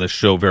been on this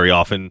show very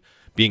often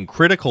being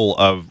critical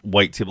of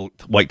white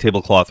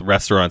tablecloth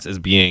restaurants as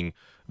being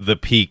the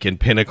peak and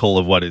pinnacle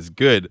of what is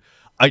good,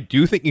 I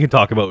do think you can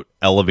talk about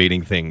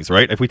elevating things,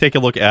 right? If we take a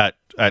look at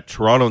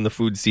Toronto and the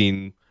food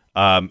scene,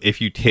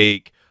 if you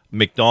take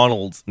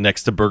McDonald's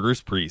next to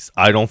Burger's Priest,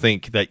 I don't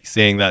think that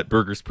saying that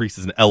Burger's Priest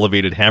is an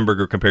elevated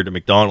hamburger compared to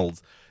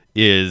McDonald's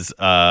is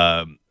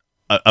a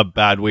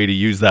bad way to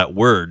use that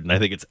word. And I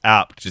think it's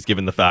apt, just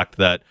given the fact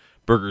that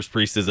Burger's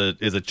Priest is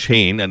a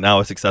chain, and now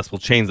a successful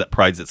chain that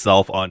prides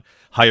itself on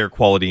higher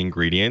quality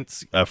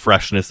ingredients,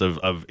 freshness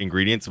of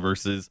ingredients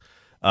versus,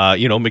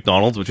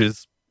 McDonald's, which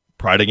is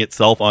priding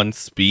itself on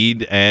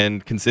speed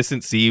and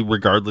consistency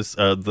regardless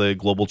of the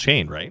global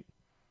chain, right?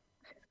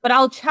 But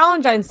I'll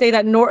challenge and say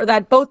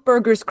that both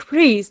Burger's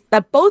Priest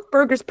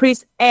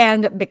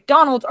and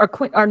McDonald's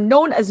are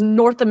known as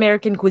North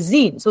American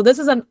cuisine. So this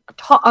is a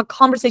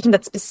conversation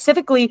that's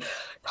specifically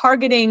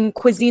targeting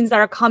cuisines that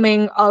are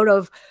coming out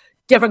of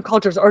different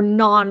cultures or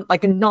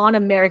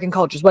non-American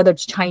cultures, whether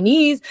it's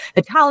Chinese,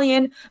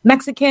 Italian,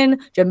 Mexican,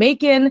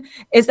 Jamaican,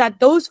 is that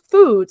those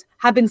foods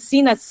have been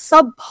seen as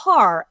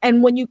subpar.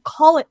 And when you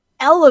call it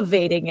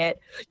elevating it,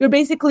 you're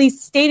basically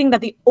stating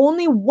that the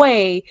only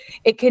way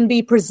it can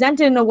be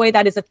presented in a way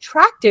that is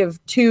attractive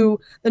to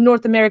the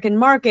North American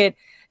market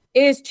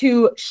is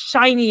to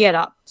shiny it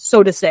up,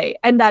 so to say.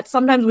 And that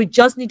sometimes we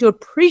just need to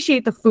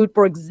appreciate the food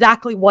for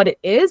exactly what it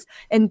is,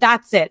 and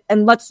that's it.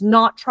 And let's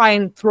not try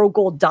and throw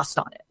gold dust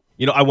on it.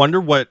 I wonder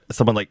what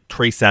someone like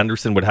Trey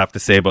Sanderson would have to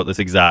say about this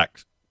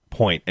exact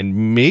point.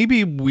 And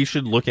maybe we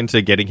should look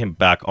into getting him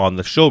back on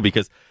the show,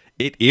 because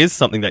it is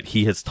something that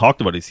he has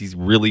talked about. Is he's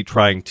really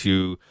trying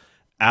to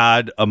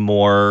add a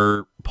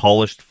more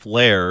polished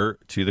flair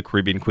to the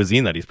Caribbean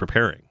cuisine that he's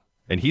preparing.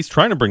 And he's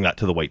trying to bring that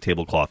to the white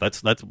tablecloth.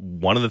 That's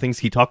one of the things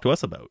he talked to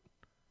us about.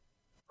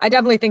 I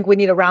definitely think we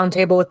need a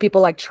roundtable with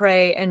people like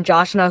Trey and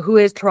Joshna, who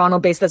is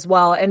Toronto-based as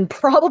well, and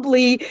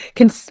probably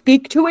can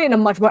speak to it in a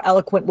much more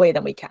eloquent way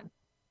than we can.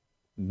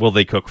 Will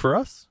they cook for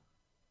us?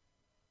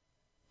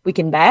 We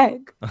can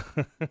beg. I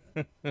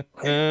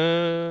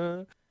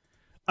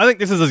think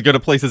this is as good a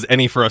place as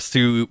any for us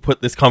to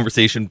put this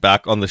conversation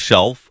back on the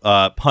shelf.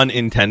 Pun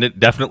intended.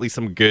 Definitely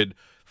some good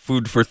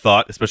food for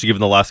thought, especially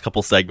given the last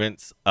couple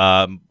segments.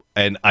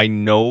 And I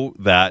know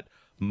that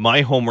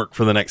my homework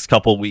for the next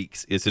couple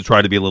weeks is to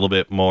try to be a little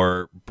bit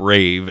more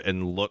brave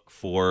and look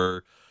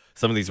for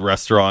some of these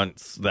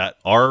restaurants that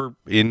are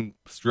in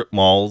strip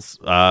malls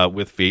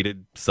with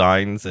faded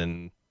signs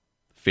and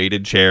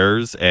faded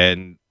chairs,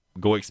 and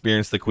go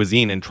experience the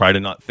cuisine and try to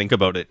not think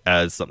about it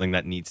as something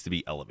that needs to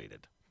be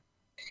elevated.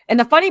 And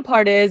the funny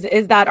part is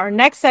that our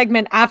next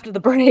segment after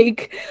the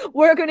break,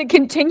 we're going to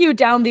continue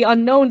down the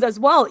unknowns as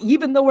well,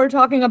 even though we're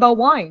talking about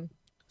wine.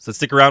 So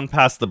stick around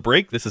past the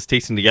break. This is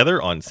Tasting Together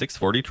on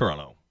 640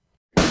 Toronto.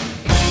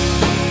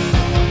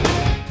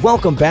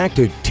 Welcome back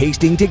to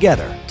Tasting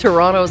Together,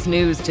 Toronto's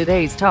news,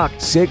 today's talk.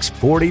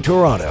 640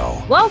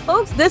 Toronto. Well,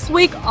 folks, this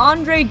week,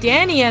 Andre,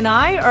 Danny, and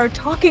I are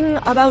talking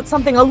about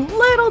something a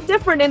little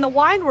different in the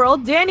wine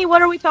world. Danny,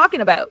 what are we talking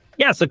about?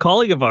 Yes, a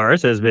colleague of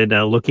ours has been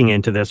looking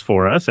into this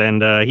for us,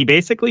 and he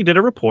basically did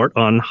a report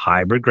on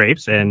hybrid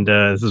grapes, and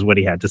this is what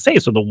he had to say.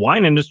 So the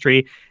wine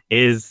industry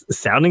is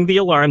sounding the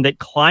alarm that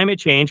climate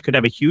change could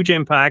have a huge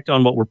impact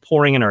on what we're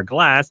pouring in our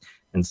glass.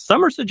 And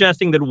some are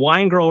suggesting that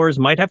wine growers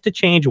might have to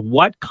change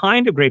what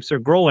kind of grapes they're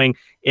growing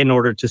in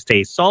order to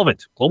stay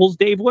solvent. Global's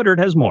Dave Woodard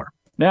has more.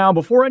 Now,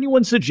 before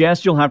anyone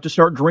suggests you'll have to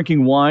start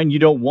drinking wine you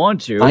don't want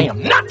to, I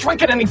am not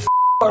drinking any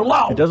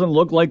it doesn't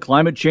look like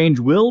climate change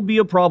will be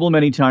a problem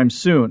anytime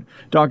soon.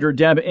 Dr.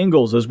 Deb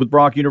Ingalls is with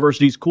Brock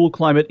University's Cool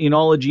Climate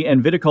Enology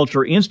and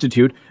Viticulture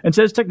Institute and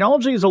says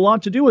technology has a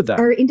lot to do with that.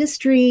 Our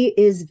industry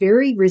is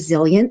very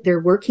resilient. They're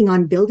working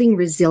on building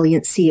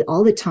resiliency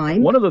all the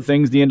time. One of the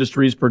things the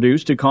industry has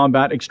produced to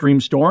combat extreme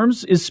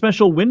storms is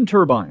special wind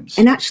turbines.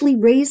 And actually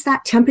raise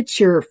that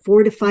temperature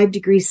 4 to 5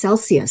 degrees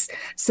Celsius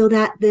so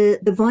that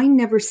the vine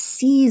never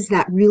sees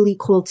that really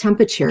cold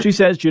temperature. She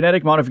says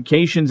genetic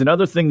modification is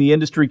another thing the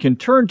industry can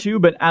turn to,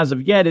 but as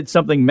of yet, it's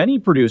something many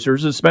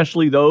producers,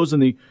 especially those in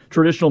the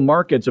traditional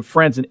markets of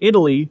France and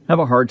Italy, have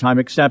a hard time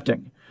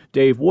accepting.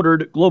 Dave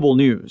Woodard, Global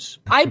News.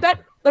 I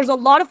bet there's a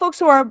lot of folks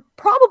who are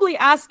probably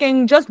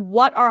asking just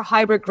what are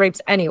hybrid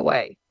grapes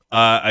anyway?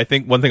 I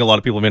think one thing a lot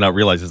of people may not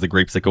realize is the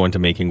grapes that go into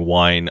making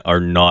wine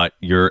are not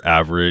your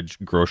average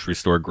grocery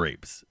store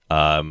grapes.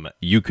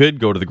 You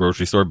could go to the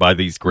grocery store, buy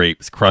these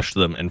grapes, crush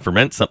them, and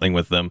ferment something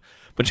with them,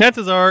 but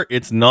chances are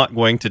it's not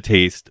going to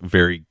taste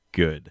very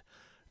good.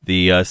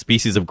 The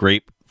species of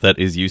grape that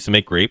is used to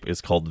make grape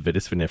is called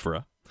Vitis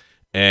vinifera.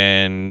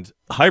 And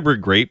hybrid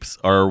grapes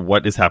are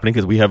what is happening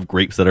because we have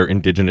grapes that are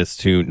indigenous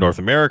to North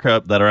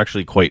America that are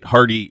actually quite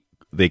hardy.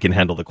 They can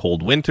handle the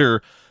cold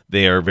winter.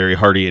 They are very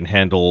hardy and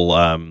handle,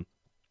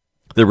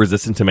 they're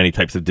resistant to many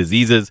types of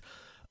diseases.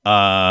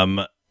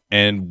 And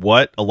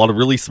what a lot of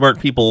really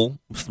smart people,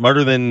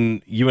 smarter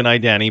than you and I,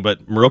 Danny,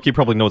 but Miroki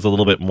probably knows a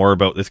little bit more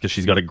about this because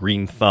she's got a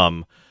green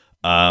thumb.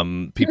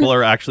 People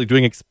are actually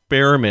doing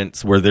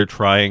experiments where they're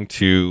trying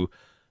to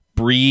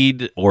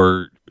breed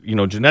or,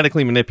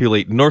 genetically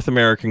manipulate North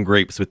American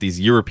grapes with these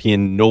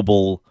European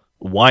noble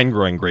wine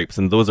growing grapes.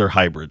 And those are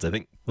hybrids. I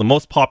think the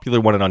most popular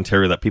one in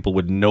Ontario that people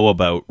would know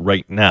about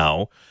right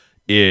now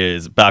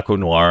is Baco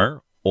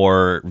Noir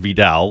or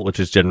Vidal, which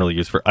is generally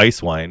used for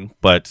ice wine.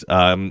 But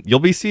you'll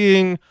be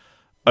seeing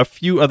a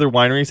few other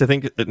wineries, I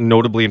think,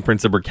 notably in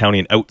Prince Edward County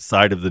and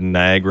outside of the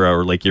Niagara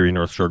or Lake Erie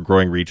North Shore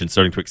growing region,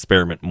 starting to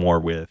experiment more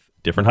with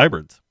different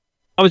hybrids.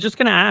 I was just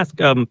going to ask,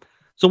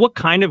 so what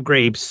kind of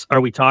grapes are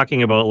we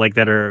talking about, like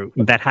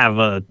that have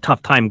a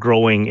tough time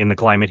growing in the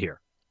climate here?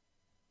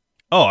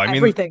 Oh, I mean,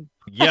 everything.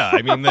 Yeah,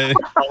 I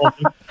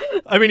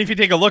mean, if you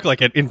take a look,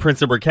 like in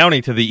Prince Edward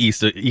County to the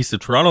east of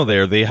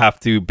Toronto, they have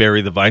to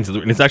bury the vines,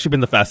 and it's actually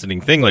been the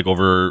fascinating thing, like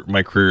over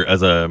my career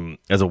as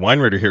a wine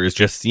writer here, is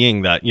just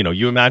seeing that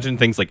you imagine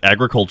things like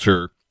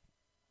agriculture,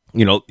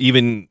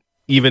 even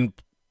to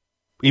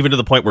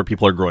the point where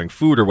people are growing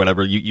food or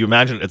whatever. You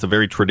imagine it's a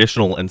very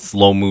traditional and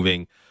slow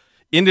moving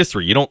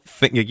industry. You don't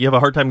think you have a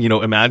hard time,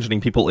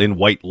 imagining people in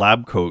white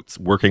lab coats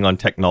working on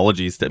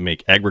technologies that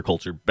make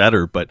agriculture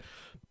better, but.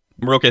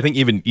 Miroki, I think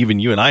even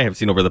you and I have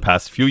seen over the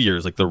past few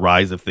years, like the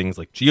rise of things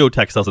like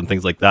geotextiles and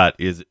things like that,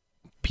 is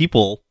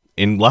people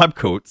in lab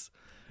coats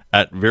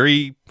at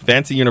very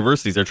fancy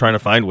universities are trying to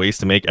find ways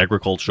to make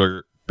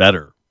agriculture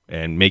better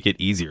and make it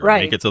easier,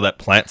 right. Make it so that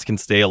plants can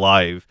stay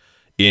alive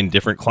in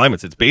different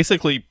climates. It's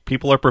basically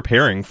people are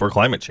preparing for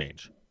climate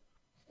change.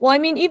 Well, I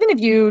mean, even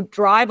if you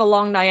drive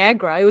along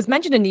Niagara, it was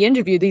mentioned in the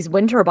interview, these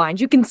wind turbines,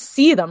 you can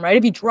see them, right?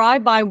 If you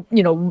drive by,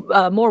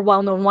 more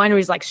well-known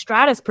wineries like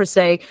Stratus per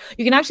se,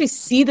 you can actually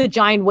see the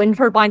giant wind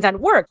turbines at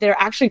work. They're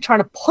actually trying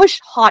to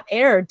push hot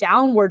air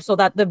downward so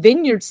that the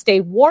vineyards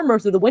stay warmer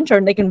through the winter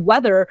and they can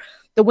weather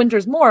the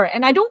winters more.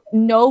 And I don't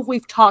know if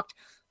we've talked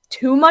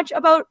too much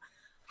about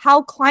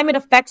how climate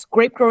affects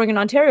grape growing in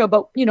Ontario,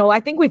 but, I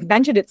think we've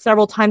mentioned it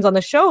several times on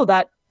the show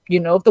that,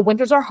 if the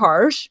winters are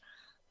harsh,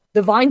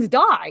 the vines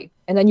die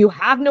and then you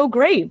have no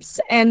grapes.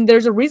 And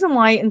there's a reason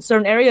why in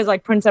certain areas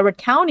like Prince Edward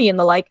County and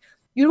the like,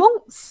 you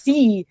don't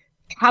see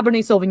Cabernet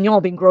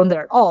Sauvignon being grown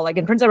there at all. Like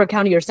in Prince Edward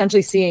County, you're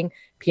essentially seeing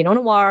Pinot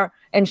Noir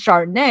and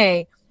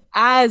Chardonnay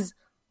as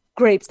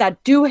grapes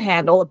that do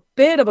handle a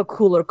bit of a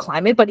cooler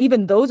climate, but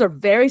even those are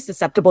very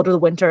susceptible to the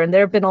winter. And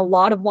there have been a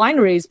lot of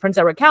wineries, Prince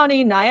Edward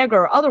County,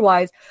 Niagara, or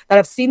otherwise, that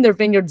have seen their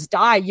vineyards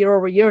die year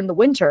over year in the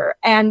winter.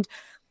 And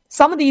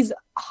some of these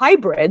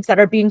hybrids that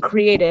are being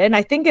created, and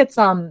I think it's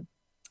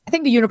I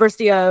think the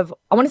University of,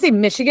 I want to say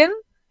Michigan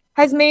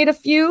has made a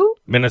few.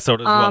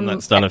 Minnesota's one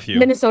that's done a few.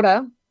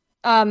 Minnesota.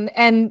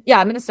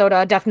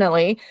 Minnesota,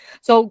 definitely.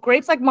 So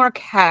grapes like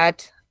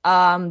Marquette,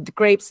 The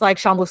grapes like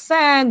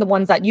Chamboussin, the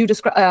ones that you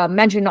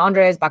mentioned,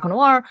 Andre, is Bac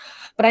Noir.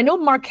 But I know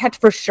Marquette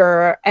for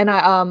sure.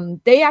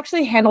 And they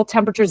actually handle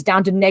temperatures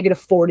down to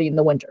 -40 in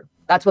the winter.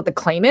 That's what the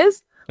claim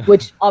is,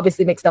 which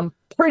obviously makes them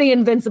pretty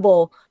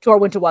invincible to our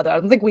winter weather. I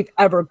don't think we've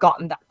ever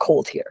gotten that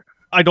cold here.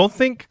 I don't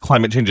think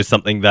climate change is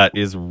something that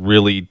is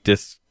really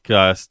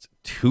discussed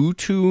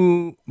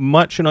too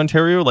much in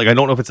Ontario. Like, I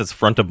don't know if it's as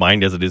front of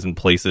mind as it is in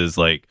places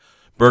like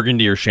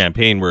Burgundy or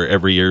Champagne, where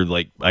every year,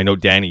 like, I know,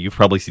 Danny, you've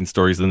probably seen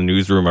stories in the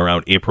newsroom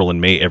around April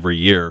and May every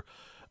year,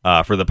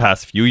 for the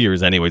past few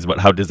years anyways, about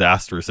how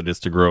disastrous it is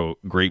to grow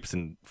grapes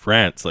in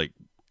France. Like,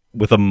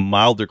 with a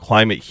milder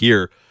climate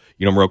here,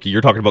 you know, Miroki,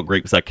 you're talking about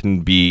grapes that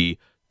can be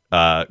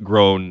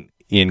grown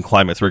in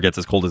climates where it gets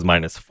as cold as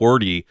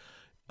 -40.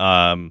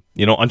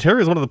 You know,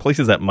 Ontario is one of the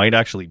places that might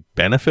actually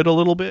benefit a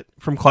little bit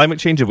from climate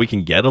change if we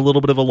can get a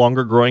little bit of a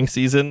longer growing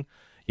season.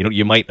 You know,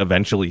 you might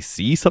eventually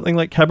see something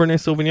like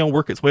Cabernet Sauvignon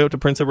work its way out to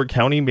Prince Edward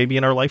County, maybe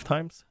in our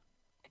lifetimes.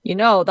 You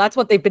know, that's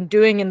what they've been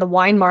doing in the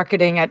wine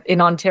marketing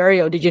in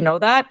Ontario. Did you know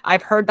that?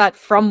 I've heard that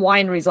from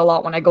wineries a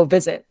lot when I go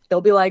visit.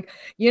 They'll be like,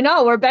 you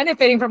know, we're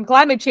benefiting from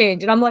climate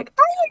change. And I'm like,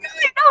 I don't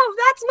really know if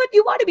that's what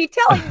you want to be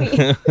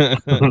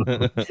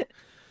telling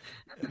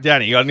me.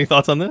 Danny, you got any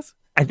thoughts on this?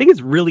 I think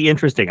it's really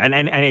interesting. And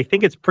I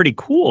think it's pretty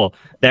cool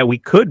that we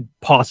could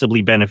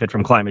possibly benefit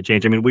from climate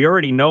change. I mean, we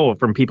already know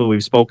from people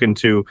we've spoken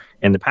to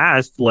in the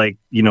past, like,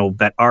 you know,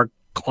 that our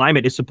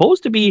climate is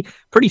supposed to be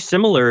pretty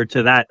similar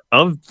to that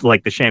of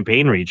like the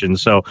Champagne region.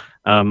 So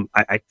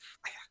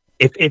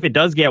if it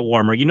does get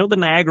warmer, you know, the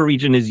Niagara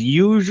region is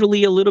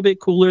usually a little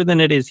bit cooler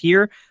than it is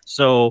here.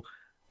 So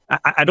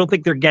I don't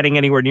think they're getting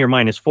anywhere near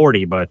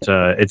 -40, but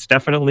it's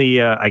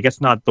definitely, I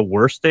guess, not the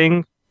worst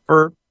thing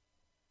for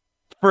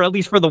at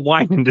least for the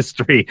wine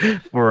industry.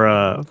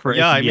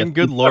 I mean,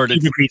 good Lord,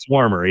 it's degrees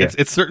warmer. Yeah.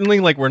 It's certainly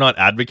like we're not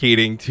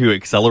advocating to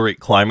accelerate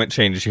climate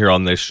change here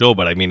on this show,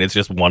 but I mean, it's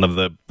just one of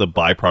the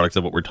byproducts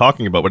of what we're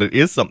talking about. But it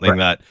is something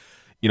that,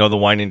 you know, the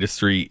wine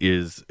industry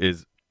is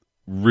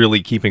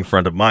really keeping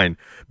front of mind.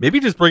 Maybe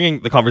just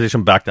bringing the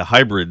conversation back to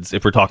hybrids.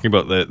 If we're talking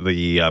about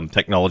the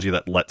technology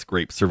that lets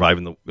grapes survive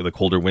in the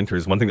colder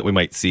winters, one thing that we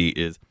might see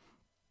is,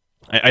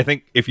 I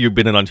think if you've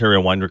been an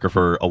Ontario wine drinker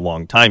for a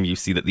long time, you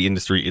see that the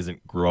industry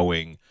isn't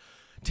growing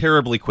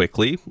terribly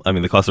quickly. I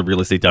mean, the cost of real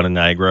estate down in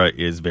Niagara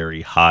is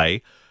very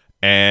high.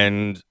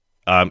 And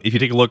if you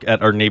take a look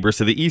at our neighbors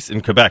to the east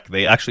in Quebec,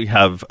 they actually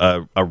have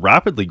a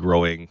rapidly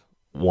growing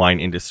wine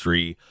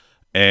industry.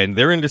 And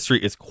their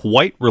industry is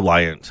quite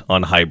reliant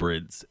on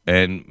hybrids.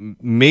 And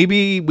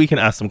maybe we can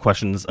ask some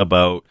questions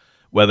about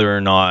whether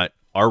or not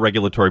our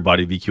regulatory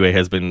body, VQA,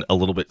 has been a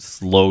little bit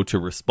slow to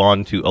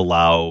respond to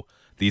allow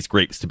these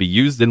grapes to be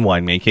used in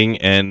winemaking.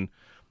 And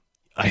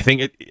I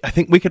think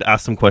we could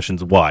ask some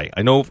questions why.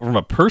 I know from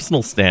a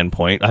personal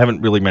standpoint, I haven't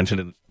really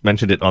mentioned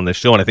it on this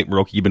show, and I think,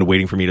 Miroki, you've been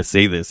waiting for me to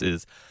say this,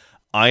 is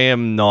I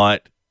am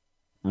not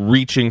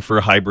reaching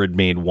for hybrid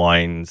made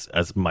wines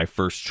as my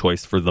first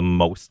choice for the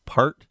most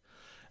part.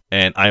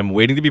 And I'm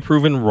waiting to be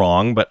proven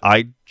wrong, but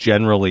I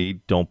generally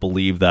don't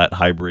believe that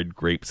hybrid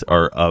grapes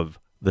are of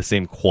the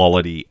same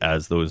quality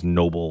as those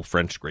noble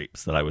French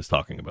grapes that I was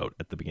talking about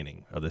at the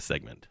beginning of this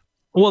segment.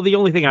 Well, the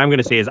only thing I'm going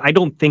to say is I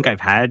don't think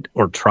I've had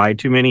or tried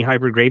too many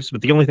hybrid grapes,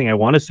 but the only thing I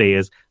want to say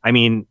is, I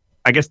mean,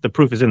 I guess the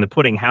proof is in the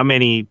pudding. How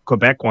many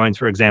Quebec wines,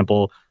 for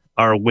example,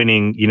 are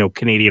winning, you know,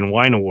 Canadian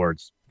wine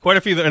awards? Quite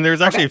a few, and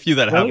there's actually a few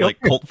that have like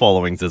cult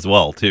followings as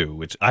well, too,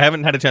 which I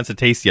haven't had a chance to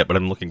taste yet, but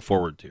I'm looking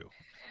forward to.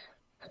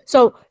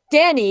 So,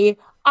 Danny,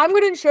 I'm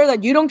going to ensure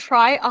that you don't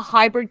try a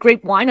hybrid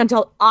grape wine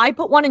until I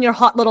put one in your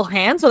hot little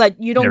hand so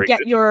that you don't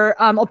get your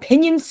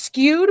opinion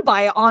skewed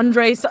by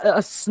Andre's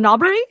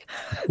snobbery.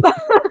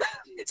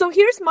 So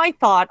here's my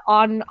thought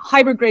on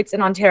hybrid grapes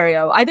in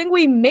Ontario. I think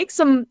we make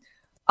some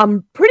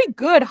pretty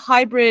good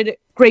hybrid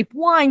grape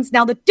wines.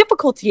 Now, the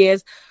difficulty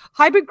is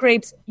hybrid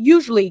grapes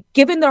usually,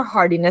 given their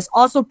hardiness,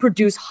 also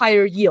produce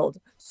higher yield.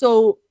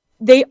 So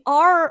they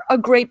are a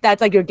grape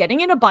that's like you're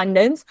getting in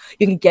abundance.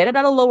 You can get it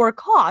at a lower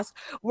cost.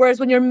 Whereas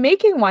when you're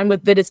making wine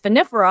with Vitis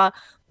vinifera,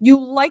 you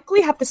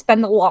likely have to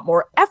spend a lot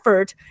more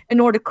effort in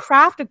order to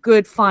craft a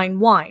good fine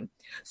wine.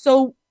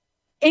 So,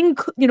 add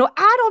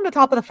on the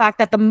top of the fact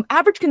that the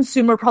average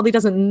consumer probably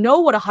doesn't know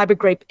what a hybrid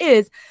grape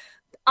is.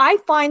 I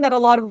find that a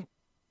lot of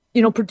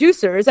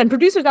producers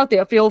out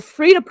there, feel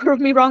free to prove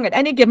me wrong at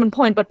any given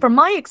point. But from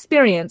my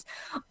experience,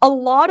 a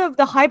lot of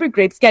the hybrid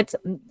grapes get,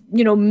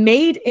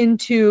 made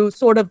into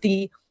sort of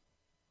the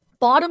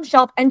bottom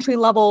shelf entry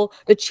level,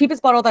 the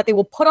cheapest bottle that they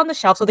will put on the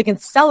shelf so they can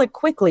sell it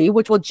quickly,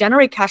 which will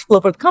generate cash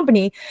flow for the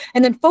company,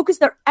 and then focus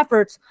their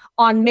efforts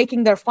on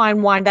making their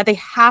fine wine that they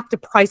have to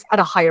price at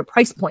a higher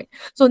price point.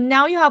 So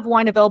now you have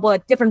wine available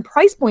at different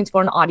price points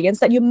for an audience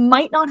that you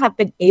might not have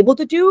been able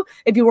to do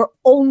if you were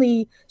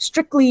only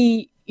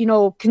strictly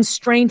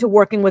constrained to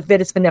working with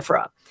Vitis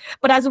vinifera.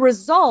 But as a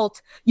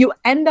result, you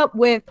end up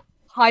with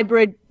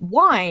hybrid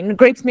wine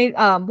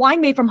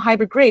made from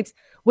hybrid grapes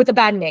with a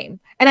bad name.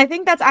 And I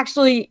think that's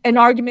actually an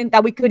argument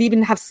that we could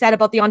even have said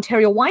about the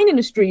Ontario wine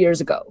industry years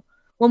ago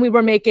when we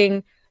were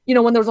making,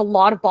 when there was a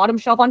lot of bottom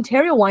shelf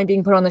Ontario wine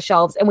being put on the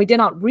shelves, and we did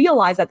not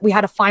realize that we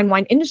had a fine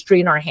wine industry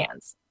in our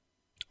hands.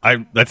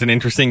 That's an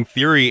interesting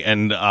theory,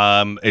 and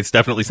it's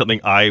definitely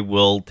something I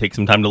will take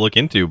some time to look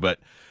into, but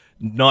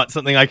not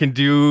something I can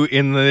do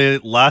in the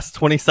last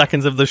 20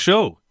 seconds of the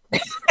show.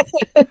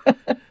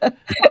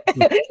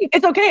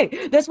 It's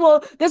okay. This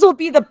will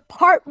be the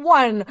part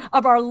 1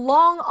 of our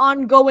long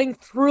ongoing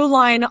through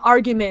line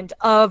argument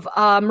of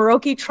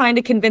Miroki trying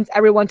to convince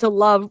everyone to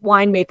love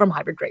wine made from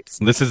hybrid grapes.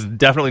 This is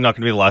definitely not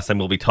going to be the last time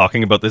we'll be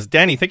talking about this.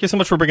 Danny, thank you so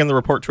much for bringing the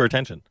report to our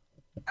attention.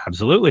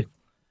 Absolutely.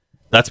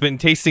 That's been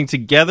Tasting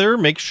Together.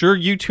 Make sure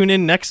you tune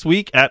in next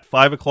week at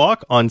 5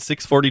 o'clock on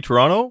 640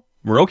 Toronto.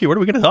 Miroki, what are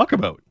we going to talk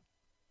about?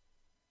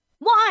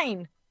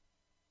 Wine.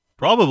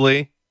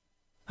 Probably.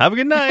 Have a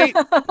good night.